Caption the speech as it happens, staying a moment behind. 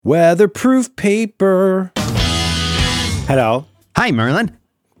Weatherproof paper. Hello. Hi, Merlin.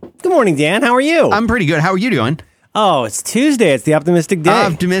 Good morning, Dan. How are you? I'm pretty good. How are you doing? Oh, it's Tuesday. It's the optimistic day.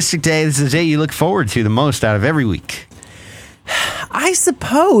 Optimistic day. This is the day you look forward to the most out of every week. I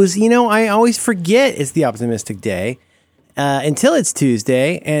suppose, I always forget it's the optimistic day until it's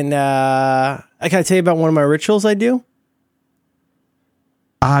Tuesday. And I can tell you about one of my rituals I do.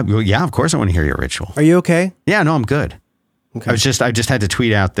 Well, yeah, of course I want to hear your ritual. Are you okay? Yeah, no, I'm good. Okay. I just had to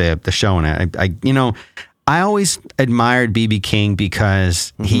tweet out the show, and I always admired B.B. King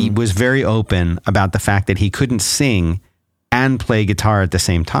because he was very open about the fact that he couldn't sing and play guitar at the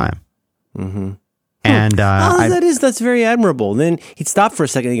same time. Mm-hmm. And that's very admirable. Then he'd stop for a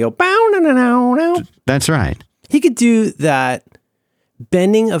second and he'd go, bow, no, no, no, no. That's right. He could do that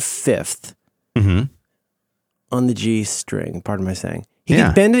bending a fifth on the G string. Pardon my saying.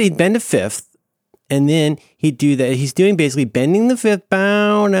 He'd bend a fifth, and then he'd do that. He's doing basically bending the fifth,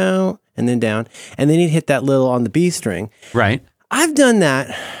 bow, no, and then down, and then he'd hit that little on the B string. Right. I've done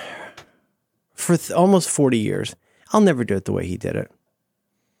that for almost 40 years. I'll never do it the way he did it.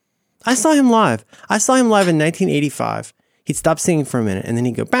 I saw him live. in 1985. He'd stop singing for a minute, and then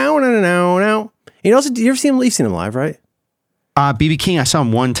he'd go, bow, no, no, no, no. You've seen him live, right? B.B. King, I saw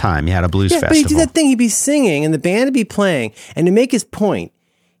him one time. He had a blues festival. But he'd do that thing. He'd be singing, and the band would be playing. And to make his point,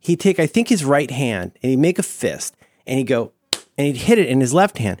 he'd take, I think, his right hand, and he'd make a fist, and he'd go, and he'd hit it in his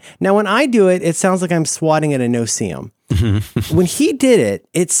left hand. Now, when I do it, it sounds like I'm swatting at a no-see-em. When he did it,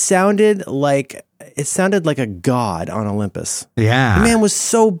 it sounded like a god on Olympus. Yeah. The man was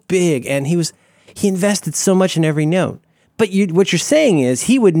so big, and he invested so much in every note. But what you're saying is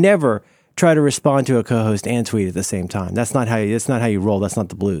he would never try to respond to a co-host and tweet at the same time. That's not how you roll. That's not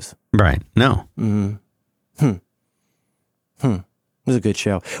the blues. Right. No. It was a good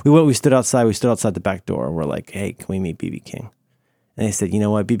show. We stood outside the back door, and we're like, hey, can we meet B.B. King? And they said, you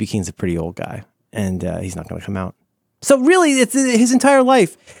know what? B.B. King's a pretty old guy, and he's not going to come out. So really, his entire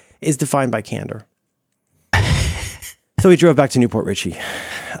life is defined by candor. So we drove back to Newport Richie.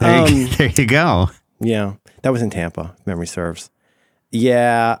 There you go. Yeah, that was in Tampa, if memory serves.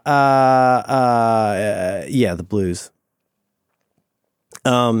 Yeah, the blues.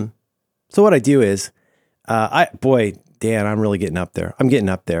 So what I do is, Dan, I'm really getting up there. I'm getting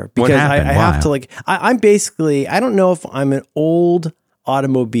up there because I have to I'm basically, I don't know if I'm an old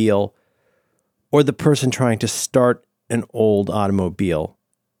automobile or the person trying to start an old automobile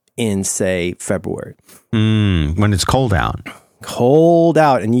in, say, February. When it's cold out.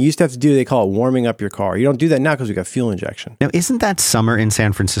 And you used to have to they call it warming up your car. You don't do that now because we got fuel injection. Now, isn't that summer in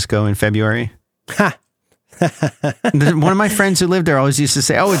San Francisco in February? Ha! One of my friends who lived there always used to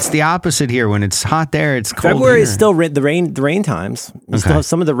say, "Oh, it's the opposite here. When it's hot there, it's cold." February here. is still the rain times. You still have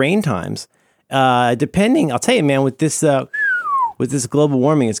some of the rain times. Depending, I'll tell you, man, with this global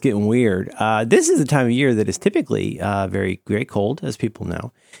warming, it's getting weird. This is the time of year that is typically very, very cold, as people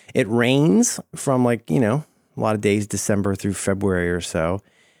know. It rains from a lot of days, December through February or so.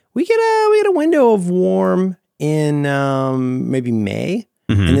 We get a window of warm in maybe May.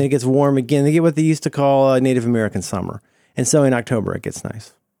 And then it gets warm again. They get what they used to call a Native American summer. And so in October, it gets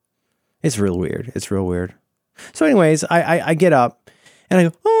nice. It's real weird. So anyways, I get up and I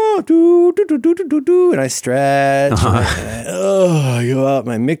go, and I stretch. I go up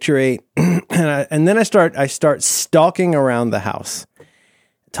and I micturate. and then I start stalking around the house,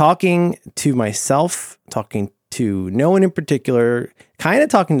 talking to myself, talking to no one in particular, kind of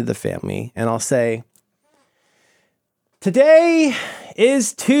talking to the family. And I'll say, today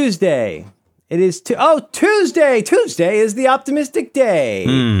is Tuesday. It is Tuesday. Tuesday is the optimistic day.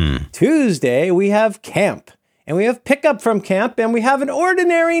 Tuesday we have camp, and we have pickup from camp, and we have an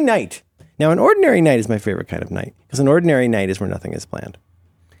ordinary night. Now, an ordinary night is my favorite kind of night because an ordinary night is where nothing is planned.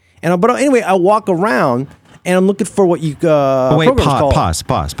 But anyway, I walk around and I'm looking for what you pause.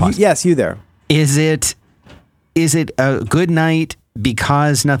 Yes, you there? Is it a good night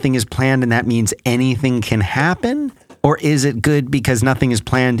because nothing is planned and that means anything can happen? Or is it good because nothing is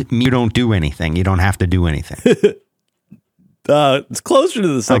planned? You don't do anything. You don't have to do anything. It's closer to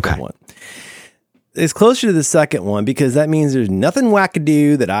the second one. It's closer to the second one because that means there's nothing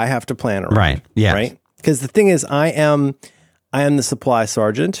wackadoo that I have to plan around. Right. Yeah. Right. Because the thing is, I am the supply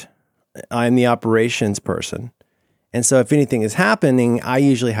sergeant. I'm the operations person. And so if anything is happening, I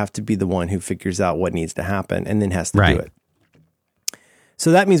usually have to be the one who figures out what needs to happen and then has to do it.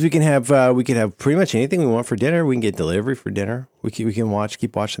 So that means we can have pretty much anything we want for dinner. We can get delivery for dinner. We can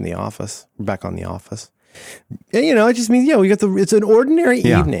keep watching The Office. We're back on The Office. And, it just means we got it's an ordinary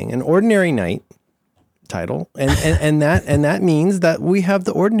evening, an ordinary night title, and that means that we have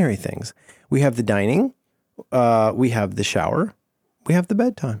the ordinary things. We have the dining, we have the shower, we have the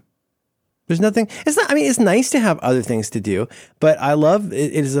bedtime. There's nothing. It's not. I mean, it's nice to have other things to do, but I love.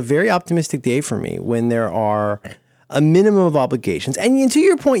 It is a very optimistic day for me when there are a minimum of obligations. And to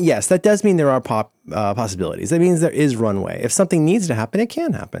your point, yes, that does mean there are possibilities. That means there is runway. If something needs to happen, it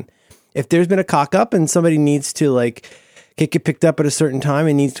can happen. If there's been a cock up and somebody needs to get picked up at a certain time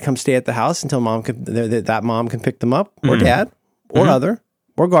and needs to come stay at the house until that mom can pick them up, or dad, or other,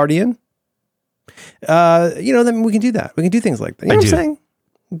 or guardian, then we can do that. We can do things like that. You know what I'm saying?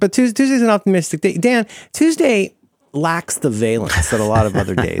 But Tuesday's an optimistic day. Dan, Tuesday lacks the valence that a lot of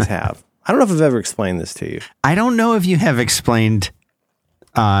other days have. I don't know if I've ever explained this to you. I don't know if you have explained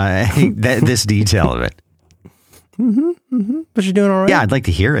this detail of it. But you're doing all right? Yeah, I'd like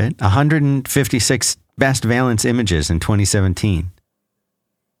to hear it. 156 best valence images in 2017.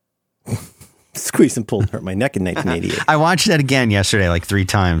 Squeeze and pull hurt my neck in 1988. I watched that again yesterday, like 3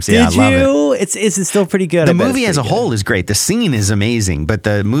 times. Yeah, Did I love it. It's still pretty good. The movie as a whole is great. The scene is amazing, but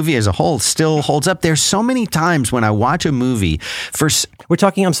the movie as a whole still holds up. There's so many times when I watch a movie we're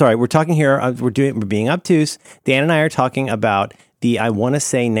talking here. We're being obtuse. Dan and I are talking about I want to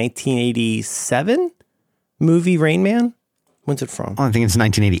say 1987 movie Rain Man. When's it from? I think it's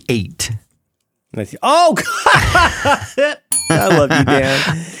 1988. Oh, God. I love you,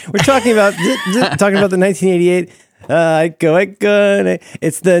 Dan. We're talking about the 1988.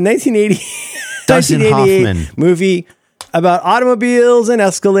 It's the 1988 movie about automobiles and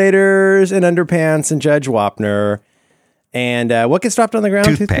escalators and underpants and Judge Wapner. And what gets dropped on the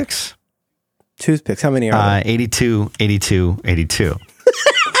ground? Toothpicks. Toothpicks. How many are there? 82, 82, 82.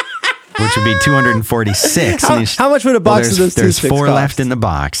 Which would be 246. How much would a box of those toothpicks cost? There's 4 left in the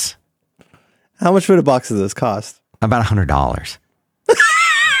box. How much would a box of those cost? About $100.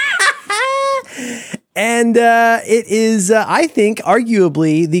 And it is, I think,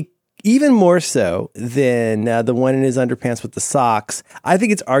 arguably even more so than the one in his underpants with the socks. I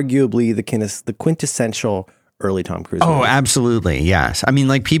think it's arguably the quintessential early Tom Cruise movie. Oh, absolutely. Yes. I mean,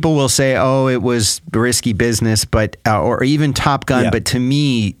 like, people will say, oh, it was risky business, but or even Top Gun. Yeah. But to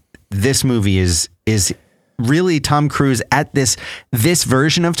me, this movie is really Tom Cruise at this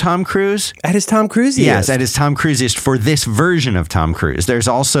version of Tom Cruise. At his Tom Cruise. Yes, at his Tom Cruise is for this version of Tom Cruise. There's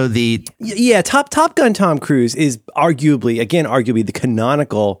also the Top Gun Tom Cruise is arguably the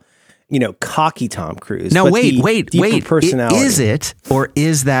canonical, cocky Tom Cruise. Now wait. Personality. Is it, or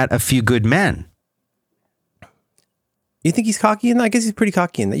is that A Few Good Men? You think he's cocky in that? I guess he's pretty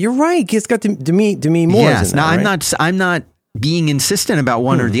cocky in that. You're right. He's got Demi Moore. Yes. In that, right? I'm not being insistent about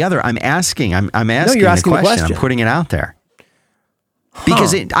one or the other. I'm asking. I'm asking, you're asking the question. I'm putting it out there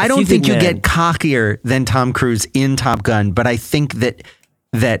because I don't think you get cockier than Tom Cruise in Top Gun, but I think that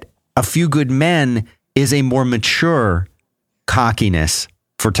A Few Good Men is a more mature cockiness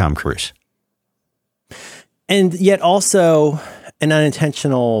for Tom Cruise, and yet also an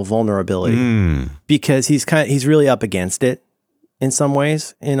unintentional vulnerability because he's really up against it in some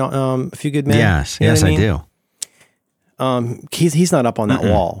ways in A Few Good Men. Yes, I do. He's not up on that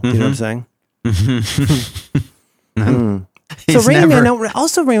wall. You know what I'm saying? So Rain Man.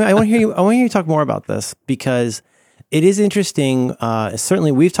 Also, Rain Man. I want to hear you talk more about this because it is interesting.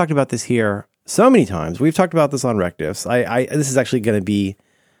 Certainly, we've talked about this here so many times. We've talked about this on RecDiffs. This is actually going to be.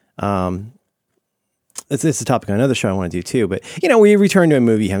 It's a topic on another show I want to do too. But we return to a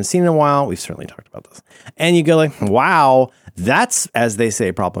movie you haven't seen in a while. We've certainly talked about this, and you go like, "Wow, that's, as they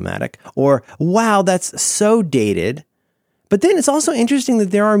say, problematic," or "Wow, that's so dated." But then it's also interesting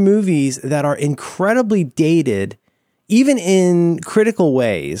that there are movies that are incredibly dated, even in critical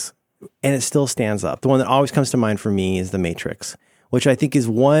ways, and it still stands up. The one that always comes to mind for me is The Matrix, which I think is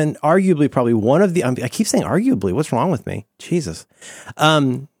probably one of the, I keep saying arguably, what's wrong with me? Jesus.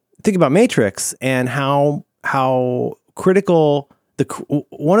 Think about Matrix and how critical,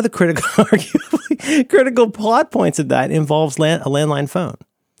 one of the critical, arguably critical plot points of that involves a landline phone.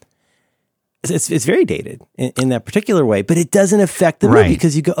 It's very dated in that particular way, but it doesn't affect the movie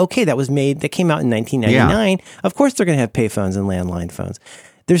because you go, okay, that came out in 1999. Yeah. Of course, they're going to have payphones and landline phones.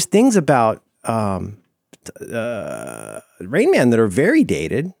 There's things about Rain Man that are very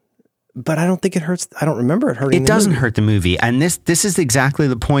dated, but I don't think it hurts. I don't remember it hurting. It doesn't hurt the movie, and this is exactly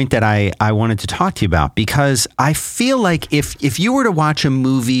the point that I wanted to talk to you about, because I feel like if you were to watch a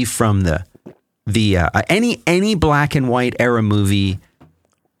movie from any black and white era movie,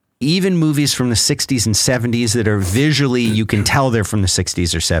 even movies from the 60s and 70s that are visually, you can tell they're from the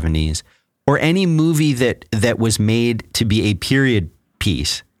 60s or 70s, or any movie that was made to be a period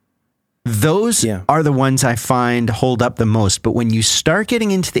piece, those are the ones I find hold up the most. But when you start getting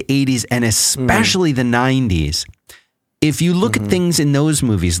into the 80s and especially the 90s, if you look at things in those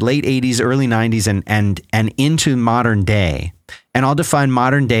movies, late 80s, early 90s, and into modern day, and I'll define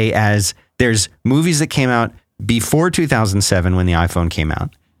modern day as there's movies that came out before 2007 when the iPhone came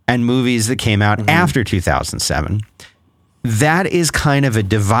out, and movies that came out after 2007. That is kind of a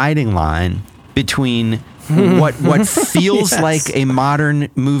dividing line between what feels like a modern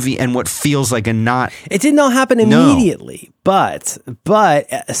movie and what feels like a not. It did not happen immediately, but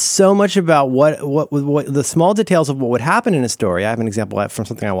so much about what the small details of what would happen in a story. I have an example from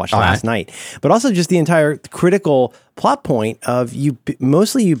something I watched last night, but also just the entire critical plot point of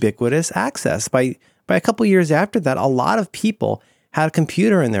mostly ubiquitous access. By a couple years after that, a lot of people had a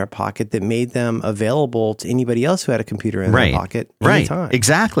computer in their pocket that made them available to anybody else who had a computer in their pocket anytime.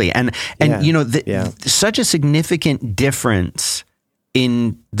 Exactly. And such a significant difference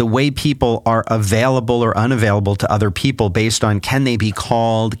in the way people are available or unavailable to other people based on can they be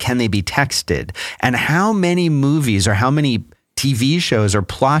called, can they be texted, and how many movies or how many TV shows or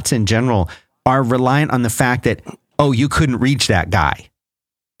plots in general are reliant on the fact that, oh, you couldn't reach that guy.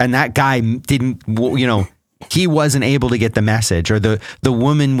 And that guy didn't, he wasn't able to get the message, or the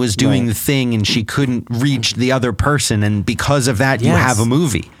woman was doing the thing and she couldn't reach the other person, and because of that, you have a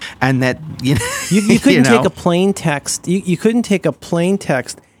movie. And that you couldn't take a plain text. You couldn't take a plain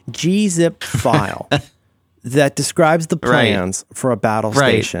text gzip file that describes the plans for a battle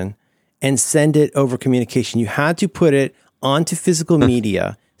station and send it over communication. You had to put it onto physical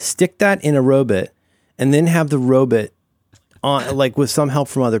media, stick that in a robot, and then have the robot on, like with some help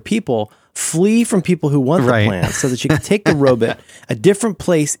from other people, flee from people who want the plans so that you can take the robot a different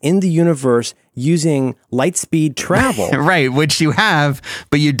place in the universe using light speed travel. Which you have,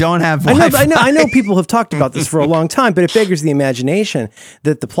 but you don't have Wi-Fi. I know people have talked about this for a long time, but it beggars the imagination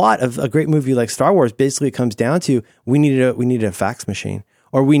that the plot of a great movie like Star Wars basically comes down to we needed a fax machine,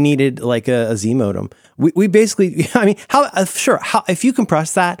 or we needed like a Z modem. We basically, I mean, how if you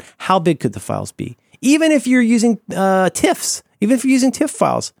compress that, how big could the files be? Even if you're using TIFFs, even if you're using TIFF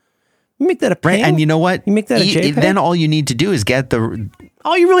files, you make that a PAL. And you know what? You make that a JPEG. Then all you need to do is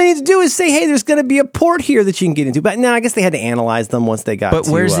all you really need to do is say, hey, there's going to be a port here that you can get into. But no, I guess they had to analyze them once they got. But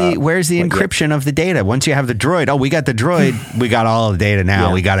where's the encryption of the data? Once you have the droid, we got the droid, we got all of the data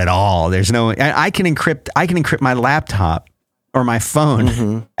now. We got it all. There's no. I can encrypt my laptop or my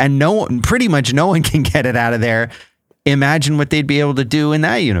phone, and pretty much no one can get it out of there. Imagine what they'd be able to do in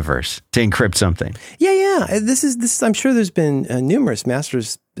that universe to encrypt something. Yeah. This is. I'm sure there's been numerous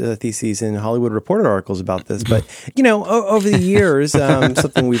master's theses and Hollywood Reporter articles about this, but over the years,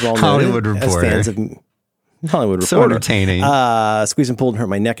 something we've all Hollywood noted Reporter. as fans of Hollywood Reporter. So entertaining. Squeeze and pulled and hurt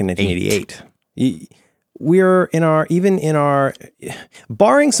my neck in 1988. We're in our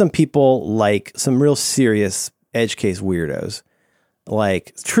barring some people like some real serious edge case weirdos,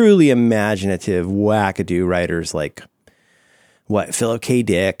 like truly imaginative wackadoo writers like Philip K.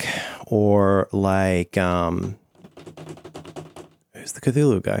 Dick, or like who's the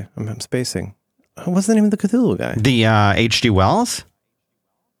Cthulhu guy? I'm spacing. What's the name of the Cthulhu guy? The H.G. Wells.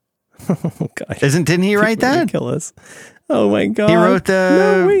 Oh God! Didn't he write that? Kill us! Oh my God! He wrote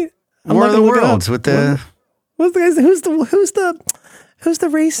the War of the Worlds with the. What's the guy's? Who's the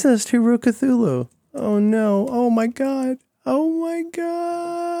racist who wrote Cthulhu? Oh no! Oh my God! Oh my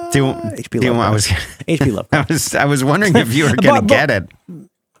God! H.P. Lovecraft. I was wondering if you were going to get it.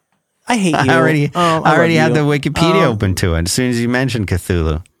 I hate you. I already had the Wikipedia open to it as soon as you mentioned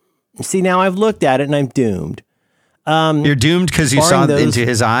Cthulhu. See, now I've looked at it and I'm doomed. You're doomed because you saw into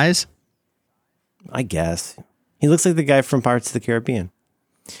his eyes? I guess. He looks like the guy from Pirates of the Caribbean.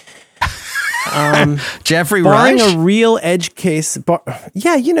 Jeffrey Rush? Rush? A real edge case.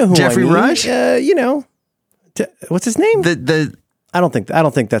 Yeah, you know who Jeffrey I mean. Rush? What's his name? I don't think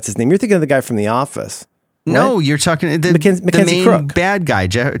that's his name. You're thinking of the guy from The Office. No, right? You're talking the main Crook. Bad guy,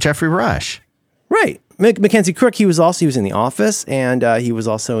 Jeffrey Rush. Right. Mackenzie Crook, he was in The Office, and he was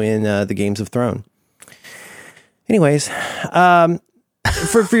also in the Games of Thrones. Anyways,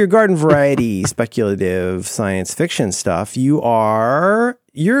 for your garden variety speculative science fiction stuff, so you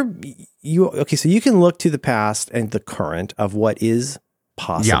can look to the past and the current of what is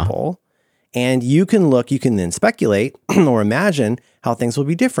possible. Yeah. And you can then speculate or imagine how things will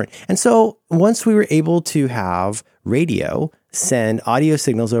be different. And so once we were able to have radio send audio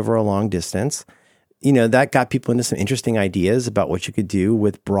signals over a long distance, that got people into some interesting ideas about what you could do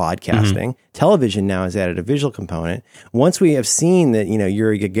with broadcasting. Mm-hmm. Television now has added a visual component. Once we have seen that,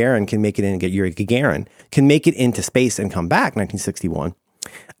 Yuri Gagarin can make it into space and come back, 1961.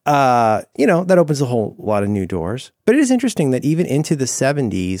 That opens a whole lot of new doors. But it is interesting that even into the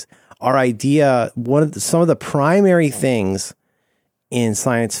 70s, our idea, some of the primary things in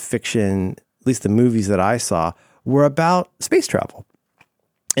science fiction, at least the movies that I saw, were about space travel.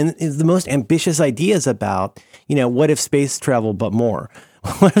 And the most ambitious ideas about, what if space travel but more?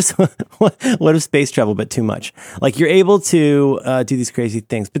 What if space travel but too much? Like, you're able to do these crazy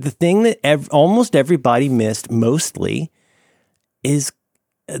things. But the thing that almost everybody missed mostly is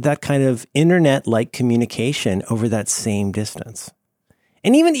that kind of internet-like communication over that same distance.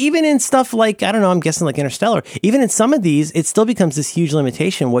 And even in stuff like, I don't know, I'm guessing like Interstellar, even in some of these, it still becomes this huge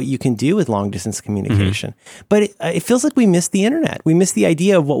limitation what you can do with long-distance communication. Mm-hmm. But it feels like we missed the internet. We missed the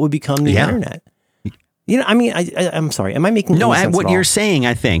idea of what would become the internet. I'm sorry. Am I making any sense what you're saying,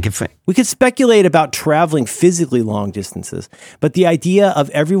 I think. We could speculate about traveling physically long distances, but the idea of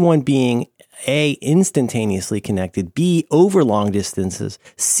everyone being A, instantaneously connected, B, over long distances,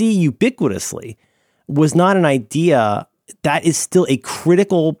 C, ubiquitously, was not an idea that is still a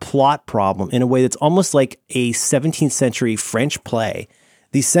critical plot problem in a way that's almost like a 17th century French play.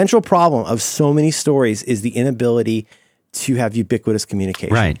 The central problem of so many stories is the inability to have ubiquitous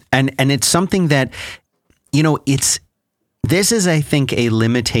communication. Right. And it's something that, this is, I think, a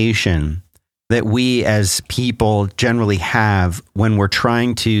limitation that we as people generally have when we're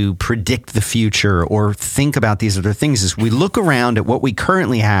trying to predict the future or think about these other things, is we look around at what we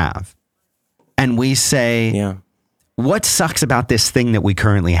currently have and we say, what sucks about this thing that we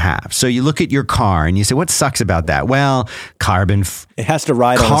currently have? So you look at your car and you say, what sucks about that? Well, it has to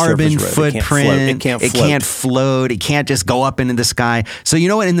ride on a carbon surface road. Footprint. It can't float. It can't just go up into the sky. So you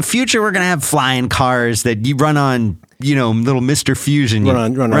know what? In the future, we're going to have flying cars that you run on, little Mr. Fusion.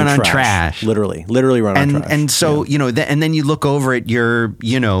 Run on trash. Literally run on trash. And so, and then you look over at your,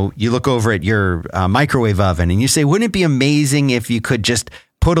 microwave oven and you say, wouldn't it be amazing if you could just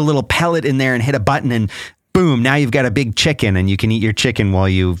put a little pellet in there and hit a button and boom, now you've got a big chicken and you can eat your chicken while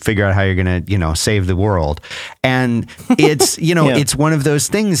you figure out how you're going to, save the world. And it's, it's one of those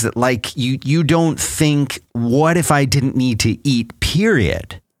things that like you don't think, what if I didn't need to eat,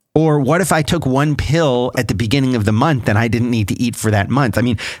 period? Or what if I took one pill at the beginning of the month and I didn't need to eat for that month? I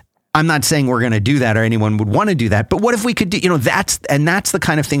mean, I'm not saying we're going to do that or anyone would want to do that, but what if we could do, that's the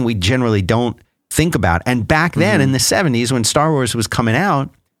kind of thing we generally don't think about. And back then in the 70s, when Star Wars was coming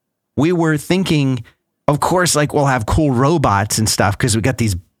out, we were thinking, of course, like we'll have cool robots and stuff because we got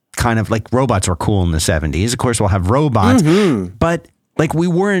these kind of like robots were cool in the 70s. Of course, we'll have robots, but like we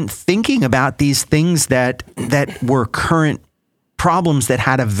weren't thinking about these things that were current problems that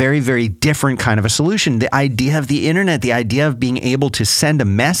had a very, very different kind of a solution. The idea of the internet, the idea of being able to send a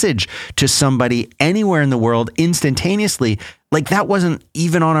message to somebody anywhere in the world instantaneously, like that wasn't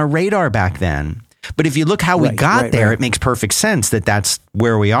even on our radar back then. But if you look how we got there, it makes perfect sense that that's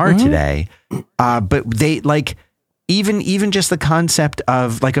where we are today. But they like even just the concept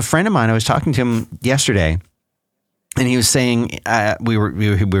of like a friend of mine, I was talking to him yesterday and he was saying, we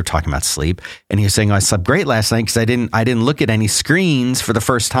were talking about sleep and he was saying, I slept great last night because I didn't look at any screens for the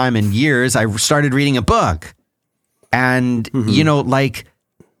first time in years. I started reading a book and, like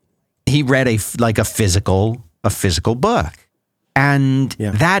he read a physical book and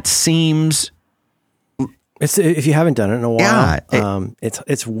that seems, if you haven't done it in a while,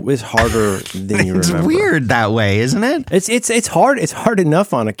 it's harder than you remember. It's weird that way, isn't it? It's hard. It's hard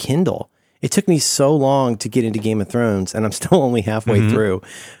enough on a Kindle. It took me so long to get into Game of Thrones, and I'm still only halfway through.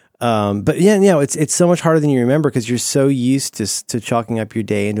 But it's so much harder than you remember because you're so used to chalking up your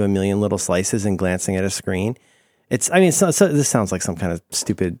day into a million little slices and glancing at a screen. This sounds like some kind of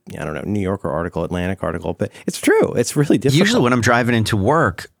stupid, I don't know, New Yorker article, Atlantic article, but it's true. It's really difficult. Usually when I'm driving into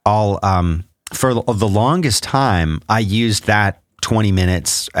work, for the longest time, I used that 20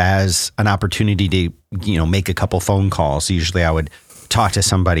 minutes as an opportunity to, make a couple phone calls. Usually I would talk to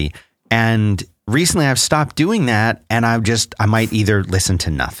somebody. And recently I've stopped doing that. And I might either listen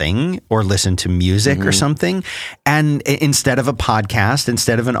to nothing or listen to music or something. And instead of a podcast,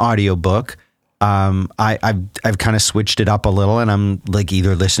 instead of an audiobook, I've kind of switched it up a little and I'm like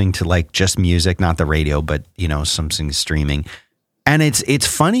either listening to like just music, not the radio, but something streaming. And it's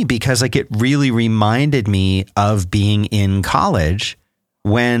funny because like it really reminded me of being in college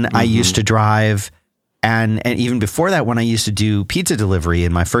when I used to drive and even before that when I used to do pizza delivery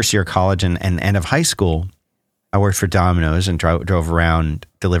in my first year of college and end of high school. I worked for Domino's and drove around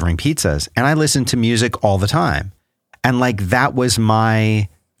delivering pizzas and I listened to music all the time. And like that was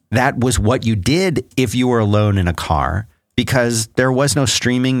what you did if you were alone in a car because there was no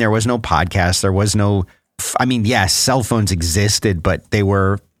streaming, there was no podcast, there was no yes, cell phones existed, but they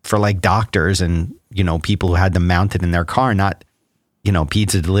were for like doctors and, people who had them mounted in their car, not,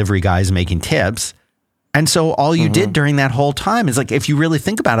 pizza delivery guys making tips. And so all you did during that whole time is like, if you really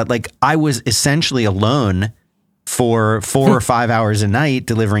think about it, like I was essentially alone for 4 or 5 hours a night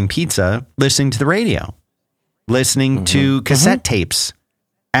delivering pizza, listening to the radio. listening to cassette tapes.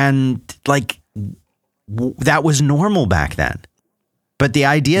 And like that was normal back then. But the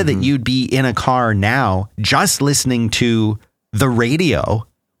idea that you'd be in a car now just listening to the radio,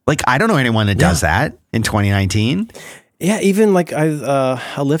 like I don't know anyone that does that in 2019. Yeah, even like a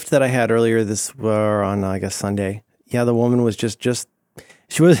Lyft that I had earlier on I guess Sunday. Yeah, the woman was just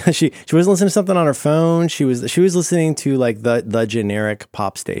she wasn't listening to something on her phone. She was listening to like the generic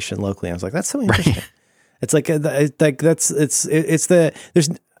pop station locally. I was like, that's so interesting. Right. It's like there's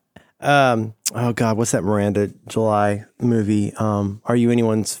oh God, what's that Miranda July movie? Are You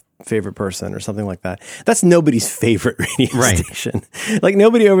Anyone's Favorite Person or something like that? That's nobody's favorite radio station. Like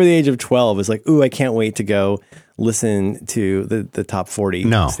nobody over the age of 12 is like, ooh, I can't wait to go listen to the top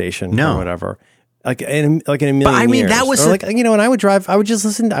 40 station or whatever. Like in a million but I mean, years. that was like, you know, when I would drive, I would just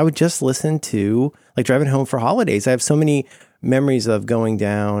listen to like driving home for holidays. I have so many memories of going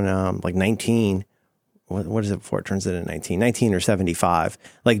down like 19. What is it before it turns into 19 or 75?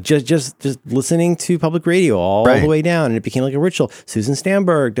 Like just listening to public radio all the way down, and it became like a ritual. Susan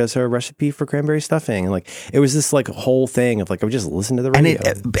Stamberg does her recipe for cranberry stuffing, and like it was this like whole thing of like I would just listen to the radio.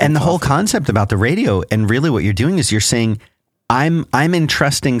 And the whole concept about the radio, and really what you're doing is you're saying, I'm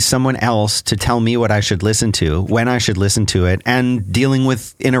entrusting someone else to tell me what I should listen to, when I should listen to it, and dealing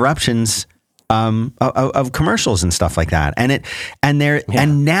with interruptions of commercials and stuff like that.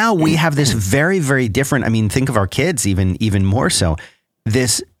 And now we have this very, very different, I mean, think of our kids even more so.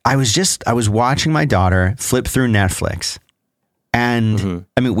 I was watching my daughter flip through Netflix, and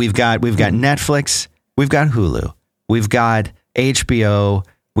I mean, we've got Netflix, we've got Hulu, we've got HBO,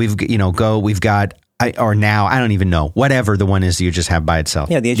 we've got now I don't even know, whatever the one is you just have by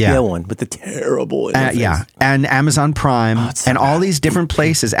itself. Yeah, the HBO one with the terrible interface. And Amazon Prime and all these different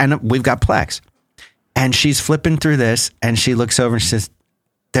places, and we've got Plex. And she's flipping through this, and she looks over and she says,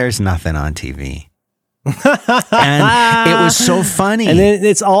 "There's nothing on TV." And it was so funny. And then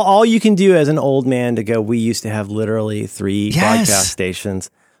it's all you can do as an old man to go, we used to have literally 3 broadcast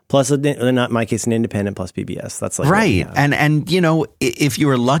stations. Plus, not in my case, an independent plus PBS. That's like right. And you know, if you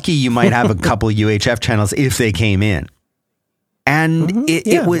were lucky, you might have a couple UHF channels if they came in. And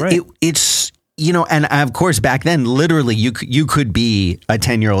it's you know, and of course back then, literally, you could be a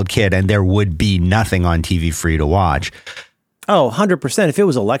 10-year-old kid and there would be nothing on TV for you to watch. Oh, 100%. If it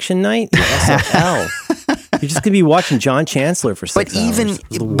was election night, SFL. You're just gonna be watching John Chancellor for 6 hours.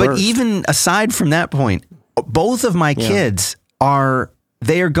 But even aside from that point, both of my kids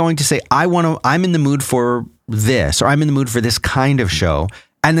they are going to say, I'm in the mood for this, or I'm in the mood for this kind of show.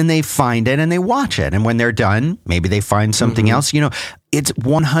 And then they find it and they watch it. And when they're done, maybe they find something else. You know, it's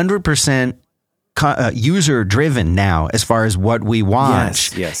 100% user driven now as far as what we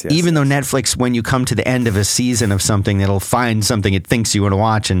watch. Yes. Even though Netflix, when you come to the end of a season of something, it'll find something it thinks you want to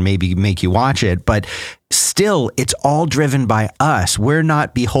watch and maybe make you watch it. But still, it's all driven by us. We're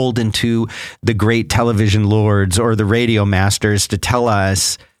not beholden to the great television lords or the radio masters to tell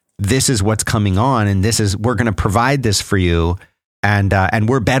us this is what's coming on and we're going to provide this for you. And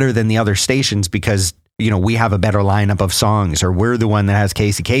we're better than the other stations because, you know, we have a better lineup of songs, or we're the one that has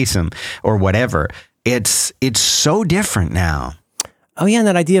Casey Kasem or whatever. It's so different now. Oh yeah. And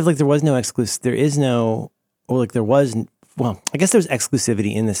that idea of like, there was no well, I guess there's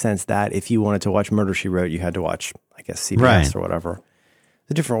exclusivity in the sense that if you wanted to watch Murder, She Wrote, you had to watch, I guess, CBS or whatever.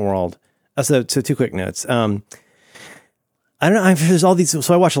 It's a different world. So 2 quick notes. I don't know. There's all these.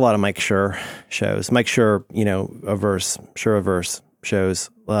 So I watch a lot of Mike Schur shows. Mike Schur, you know, Schur-averse shows.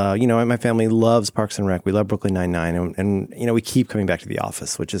 You know, my family loves Parks and Rec. We love Brooklyn Nine-Nine, and you know, we keep coming back to The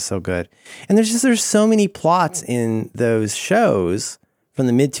Office, which is so good. And there's so many plots in those shows from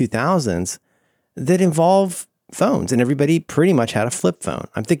the mid 2000s that involve phones, and everybody pretty much had a flip phone.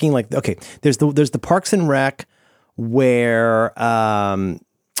 I'm thinking like, okay, there's the Parks and Rec where oh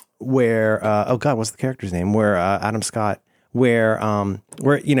God, what's the character's name? Where Adam Scott, where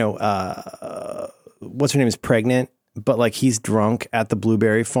you know, what's her name is pregnant, but like he's drunk at the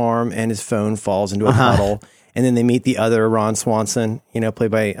blueberry farm and his phone falls into a puddle. And then they meet the other Ron Swanson, you know,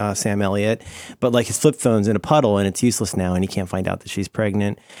 played by Sam Elliott. But like his flip phone's in a puddle and it's useless now and he can't find out that she's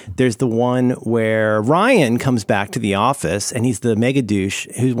pregnant. There's the one where Ryan comes back to the office and he's the mega douche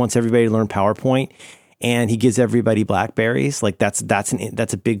who wants everybody to learn PowerPoint, and he gives everybody BlackBerries. Like that's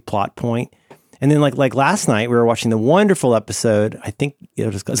a big plot point. And then like last night we were watching the wonderful episode, I think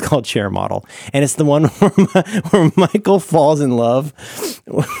it's called Chair Model. And it's the one where Michael falls in love.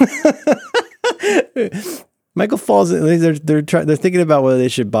 Michael falls. They're thinking about whether they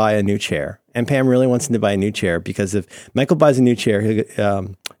should buy a new chair, and Pam really wants him to buy a new chair because if Michael buys a new chair,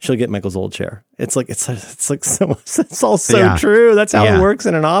 she'll get Michael's old chair. It's like it's all so true. That's how it works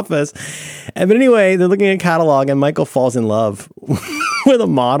in an office. But anyway, they're looking at a catalog, and Michael falls in love with a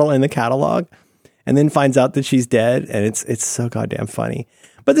model in the catalog, and then finds out that she's dead, and it's so goddamn funny.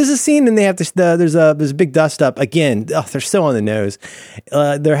 But there's a scene, and they have this. There's a big dust up again. Oh, they're so on the nose.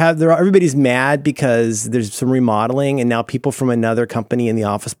 Everybody's mad because there's some remodeling, and now people from another company in the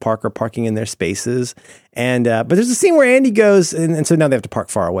office park are parking in their spaces. And but there's a scene where Andy goes, and so now they have to park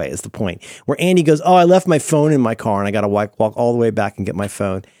far away. Is the point where Andy goes? Oh, I left my phone in my car, and I got to walk all the way back and get my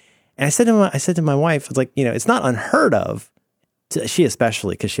phone. And I said to my wife, it's like, it's not unheard of. She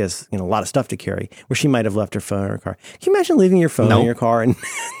especially, because she has a lot of stuff to carry, where she might have left her phone in her car. Can you imagine leaving your phone in your car and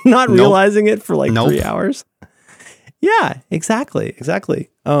not realizing it for 3 hours? Yeah, exactly.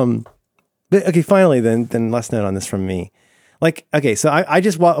 But okay, finally, then last note on this from me. So I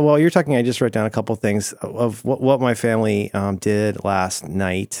just, while you're talking, I just wrote down a couple things of what my family did last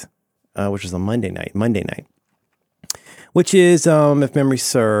night, which was a Monday night, which is, if memory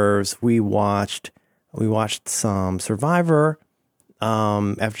serves, we watched some Survivor.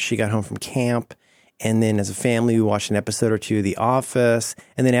 After she got home from camp. And then as a family, we watched an episode or two of The Office.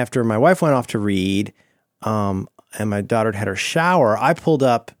 And then after my wife went off to read, and my daughter had her shower, I pulled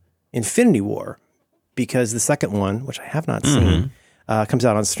up Infinity War because the second one, which I have not seen, comes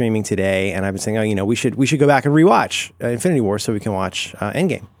out on streaming today. And I've been saying, we should go back and rewatch Infinity War so we can watch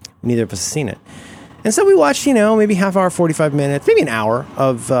Endgame. Neither of us have seen it. And so we watched, maybe half hour, 45 minutes, maybe an hour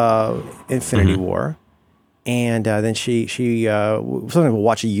of Infinity War. And then she sometimes we'll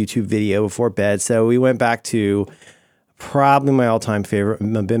watch a YouTube video before bed. So we went back to probably my all-time favorite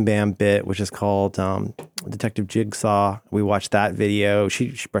Bim Bam bit, which is called Detective Jigsaw. We watched that video.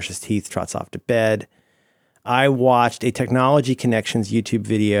 She brushes teeth, trots off to bed. I watched a Technology Connections YouTube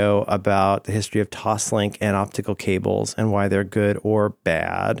video about the history of Toslink and optical cables and why they're good or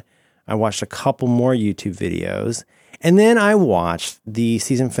bad. I watched a couple more YouTube videos. And then I watched the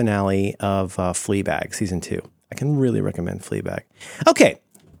season finale of Fleabag, season 2. I can really recommend Fleabag. Okay.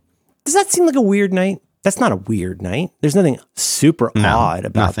 Does that seem like a weird night? That's not a weird night. There's nothing super odd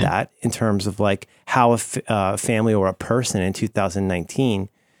about that in terms of how a family or a person in 2019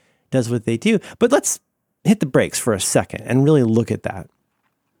 does what they do. But let's hit the brakes for a second and really look at that.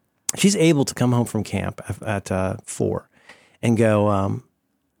 She's able to come home from camp at 4 and go,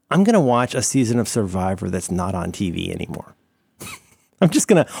 I'm going to watch a season of Survivor that's not on TV anymore. I'm just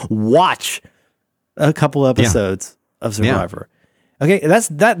going to watch a couple episodes of Survivor. Yeah. Okay,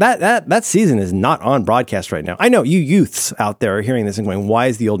 that season is not on broadcast right now. I know you youths out there are hearing this and going, why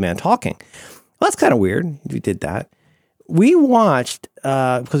is the old man talking? Well, that's kind of weird. We did that. We watched,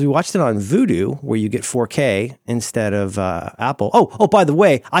 because we watched it on Vudu, where you get 4K instead of Apple. Oh, by the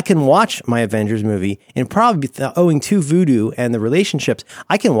way, I can watch my Avengers movie, and probably owing to Vudu and the relationships,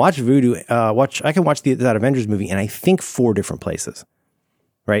 I can watch Vudu. I can watch that Avengers movie, and I think 4 different places.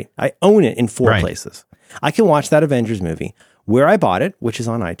 Right? I own it in 4 places. I can watch that Avengers movie where I bought it, which is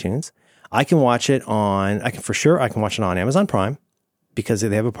on iTunes. I can watch it on. I can watch it on Amazon Prime, because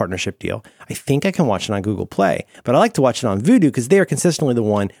they have a partnership deal. I think I can watch it on Google Play, but I like to watch it on Vudu because they are consistently the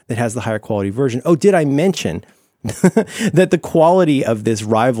one that has the higher quality version. Oh, did I mention that the quality of this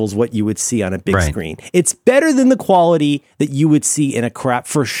rivals what you would see on a big screen? It's better than the quality that you would see in a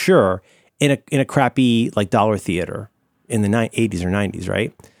crappy dollar theater in the 80s or 90s,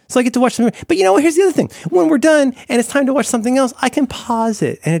 right? So I get to watch something. But here's the other thing. When we're done and it's time to watch something else, I can pause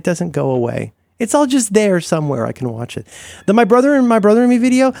it and it doesn't go away. It's all just there somewhere. I can watch it. The My Brother and Me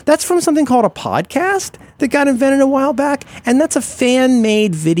video, that's from something called a podcast that got invented a while back. And that's a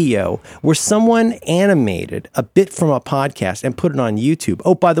fan-made video where someone animated a bit from a podcast and put it on YouTube.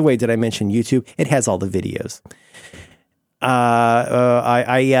 Oh, by the way, did I mention YouTube? It has all the videos.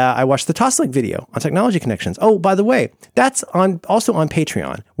 I watched the Toslink video on Technology Connections. Oh, by the way, that's also on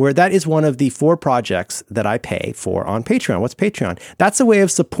Patreon, where that is one of the 4 projects that I pay for on Patreon. What's Patreon? That's a way of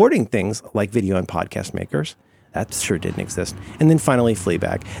supporting things like video and podcast makers. That sure didn't exist. And then finally,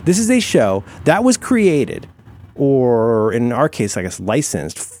 Fleabag. This is a show that was created, or in our case, I guess,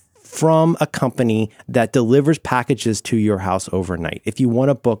 licensed from a company that delivers packages to your house overnight. If you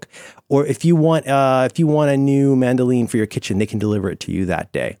want a book, or if you want a new mandolin for your kitchen, they can deliver it to you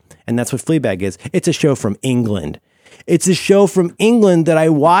that day. And that's what Fleabag is. It's a show from England. It's a show from England that I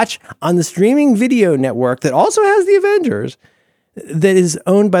watch on the streaming video network that also has the Avengers, that is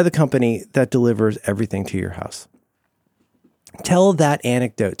owned by the company that delivers everything to your house. Tell that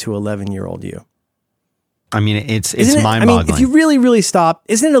anecdote to 11-year-old you. I mean, it's mind-boggling. I mean, if you really, really stop,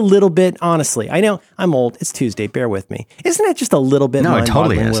 isn't it a little bit, honestly, I know I'm old, it's Tuesday, bear with me. Isn't it just a little bit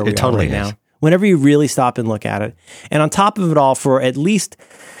mind-boggling? No, it totally is. It totally is. Now? whenever you really stop and look at it. And on top of it all, for at least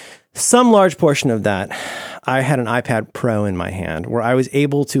some large portion of that, I had an iPad Pro in my hand where I was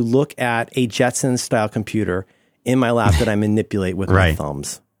able to look at a Jetson style computer in my lap that I manipulate with my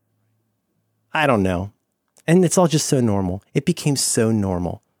thumbs. I don't know. And it's all just so normal. It became so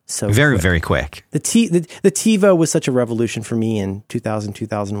normal. So very, quick. very quick. The TiVo was such a revolution for me in 2000,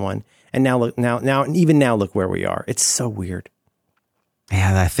 2001. And now look where we are. It's so weird.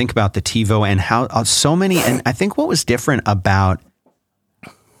 Yeah, I think about the TiVo and how so many, and I think what was different about,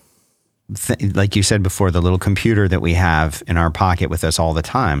 like you said before, the little computer that we have in our pocket with us all the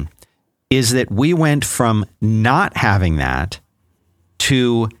time, is that we went from not having that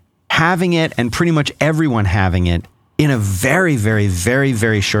to having it, and pretty much everyone having it in a very, very, very,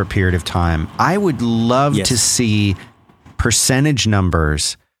 very short period of time. I would love to see percentage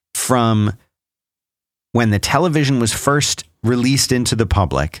numbers from when the television was first released into the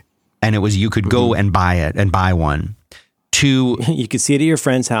public, and it was, you could go and buy it and buy one, to you could see it at your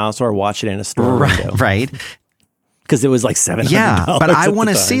friend's house or watch it in a store window. Right. Because it was like $700. Yeah, but I want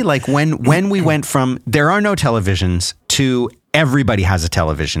to see, like, when we went from there are no televisions to everybody has a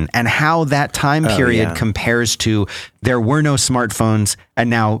television, and how that time period compares to there were no smartphones and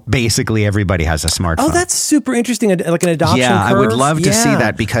now basically everybody has a smartphone. Oh, that's super interesting. Like an adoption curve. I would love to see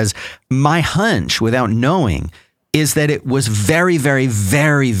that, because my hunch, without knowing, is that it was very, very,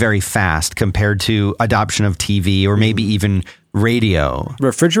 very, very fast compared to adoption of TV or maybe even radio.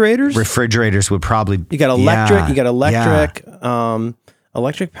 Refrigerators would probably. You got electric.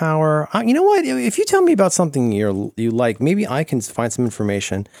 Electric power. You know what? If you tell me about something you like, maybe I can find some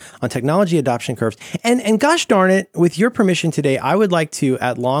information on technology adoption curves. And gosh darn it, with your permission today, I would like to,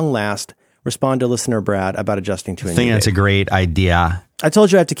 at long last, respond to listener Brad about adjusting to a new I think that's a great idea. I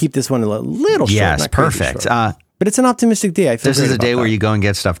told you I have to keep this one a little short. Yes, perfect. But it's an optimistic day. I feel this is a day where you go and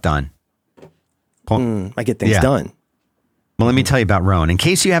get stuff done. I get things done. Well, let me tell you about Rhone. In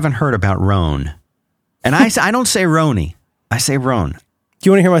case you haven't heard about Rhone, and I don't say Rhony, I say Rhone. Do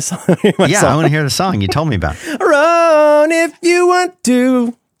you want to hear my song? I want to hear the song you told me about. Run if you want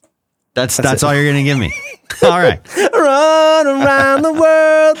to. That's all you're going to give me. All right. Run around the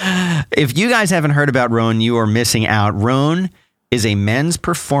world. If you guys haven't heard about Rhone, you are missing out. Rhone is a men's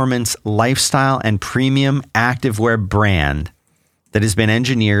performance, lifestyle, and premium activewear brand that has been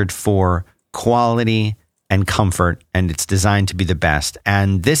engineered for quality and comfort, and it's designed to be the best.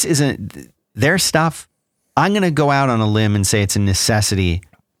 And this isn't their stuff. I'm going to go out on a limb and say it's a necessity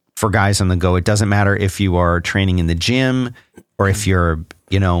for guys on the go. It doesn't matter if you are training in the gym or if you're,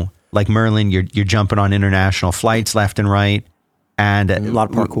 like Merlin, you're jumping on international flights left and right. And a lot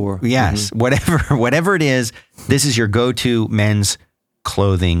of parkour. Yes. Whatever it is, this is your go-to men's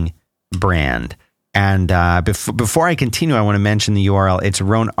clothing brand. And before I continue, I want to mention the URL. It's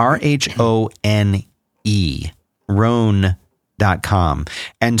Rhone, RHONE, Rhone.com.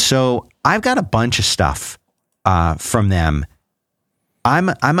 And so I've got a bunch of stuff from them. I'm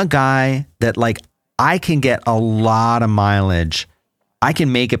a guy that, like, I can get a lot of mileage. I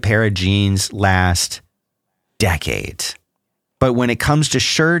can make a pair of jeans last decades. But when it comes to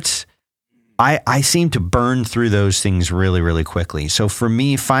shirts, I seem to burn through those things really, really quickly. So for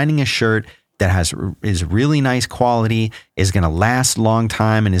me, finding a shirt that is really nice quality, is going to last a long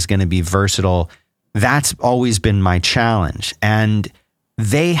time, and is going to be versatile, that's always been my challenge. And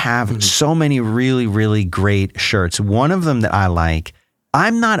they have so many really, really great shirts. One of them that I like,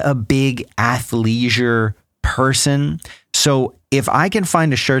 I'm not a big athleisure person. So if I can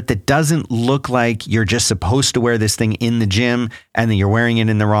find a shirt that doesn't look like you're just supposed to wear this thing in the gym and then you're wearing it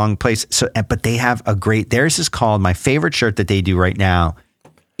in the wrong place. But they have theirs is called, my favorite shirt that they do right now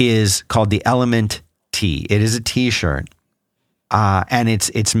is called the Element Tee. It is a t-shirt. And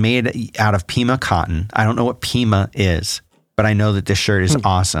it's made out of Pima cotton. I don't know what Pima is, but I know that this shirt is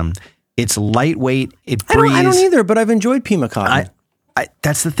awesome. It's lightweight. It breathes. I don't either, but I've enjoyed Pima cotton.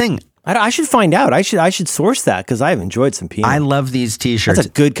 That's the thing. I should find out. I should source that because I've enjoyed some Pima. I love these t-shirts. That's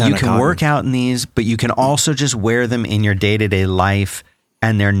a good kind of cotton. You can work out in these, but you can also just wear them in your day-to-day life,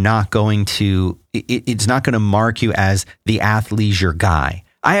 and they're not going to. It's not going to mark you as the athleisure guy.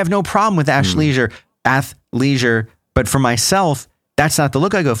 I have no problem with athleisure, but for myself, that's not the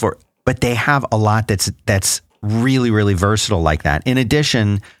look I go for. But they have a lot that's really, really versatile like that. In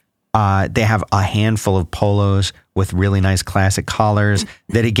addition, they have a handful of polos with really nice classic collars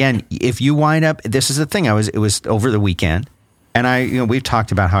that, again, if you wind up, this is the thing. It was over the weekend, and we've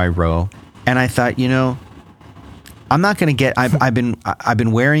talked about how I row, and I thought, I'm not going to get, I've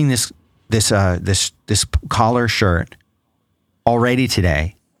been wearing this collar shirt already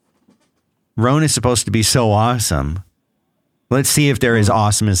today. Rhone is supposed to be so awesome. Let's see if they're as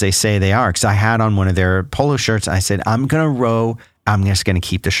awesome as they say they are. Because I had on one of their polo shirts. I said, I'm going to row. I'm just going to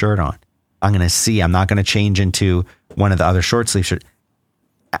keep the shirt on. I'm going to see. I'm not going to change into one of the other short sleeve shirts.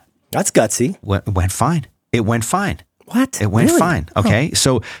 That's gutsy. Went fine. It went fine. What? It went Really? fine. Okay.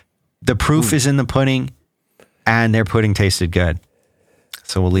 So the proof is in the pudding, and their pudding tasted good.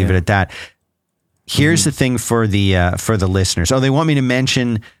 So we'll leave it at that. Here's the thing for the listeners. Oh, they want me to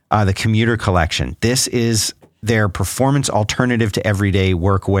mention the Commuter Collection. This is their performance alternative to everyday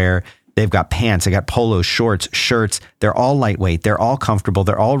workwear. They've got pants, they got polos, shorts, shirts. They're all lightweight. They're all comfortable.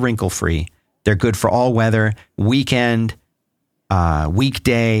 They're all wrinkle free. They're good for all weather, weekend,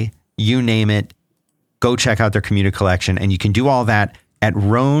 weekday, you name it. Go check out their Commuter Collection, and you can do all that at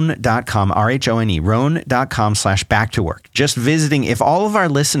Rhone.com, R-H-O-N-E, Rhone.com/back-to-work. Just visiting, if all of our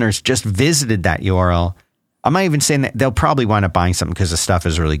listeners just visited that URL, I'm not even saying that they'll probably wind up buying something because the stuff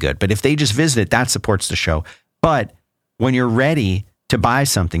is really good. But if they just visit it, that supports the show. But when you're ready to buy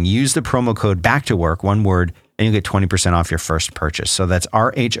something, use the promo code back-to-work, one word, and you'll get 20% off your first purchase. So that's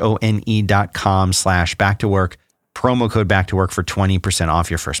RHONE.com/back-to-work, promo code back-to-work for 20% off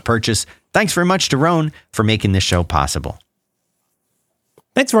your first purchase. Thanks very much to Rhone for making this show possible.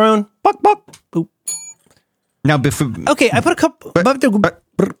 Thanks, Ron. Buck, buck. Boop. Now, before Okay, I put a couple. I put a couple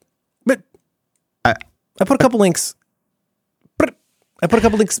links. I put a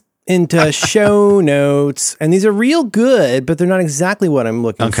couple links into show notes, and these are real good, but they're not exactly what I'm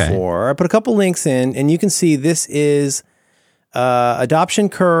looking for. I put a couple links in, and you can see this is adoption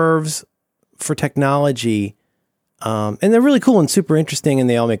curves for technology, and they're really cool and super interesting, and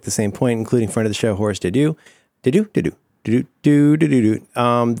they all make the same point, including friend of the show, Horace Didu. They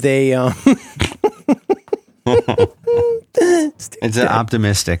it's an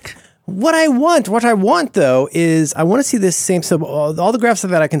optimistic. What I want though is I want to see this same. So all the graphs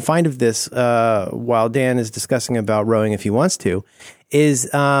that I can find of this, while Dan is discussing about rowing, if he wants to, is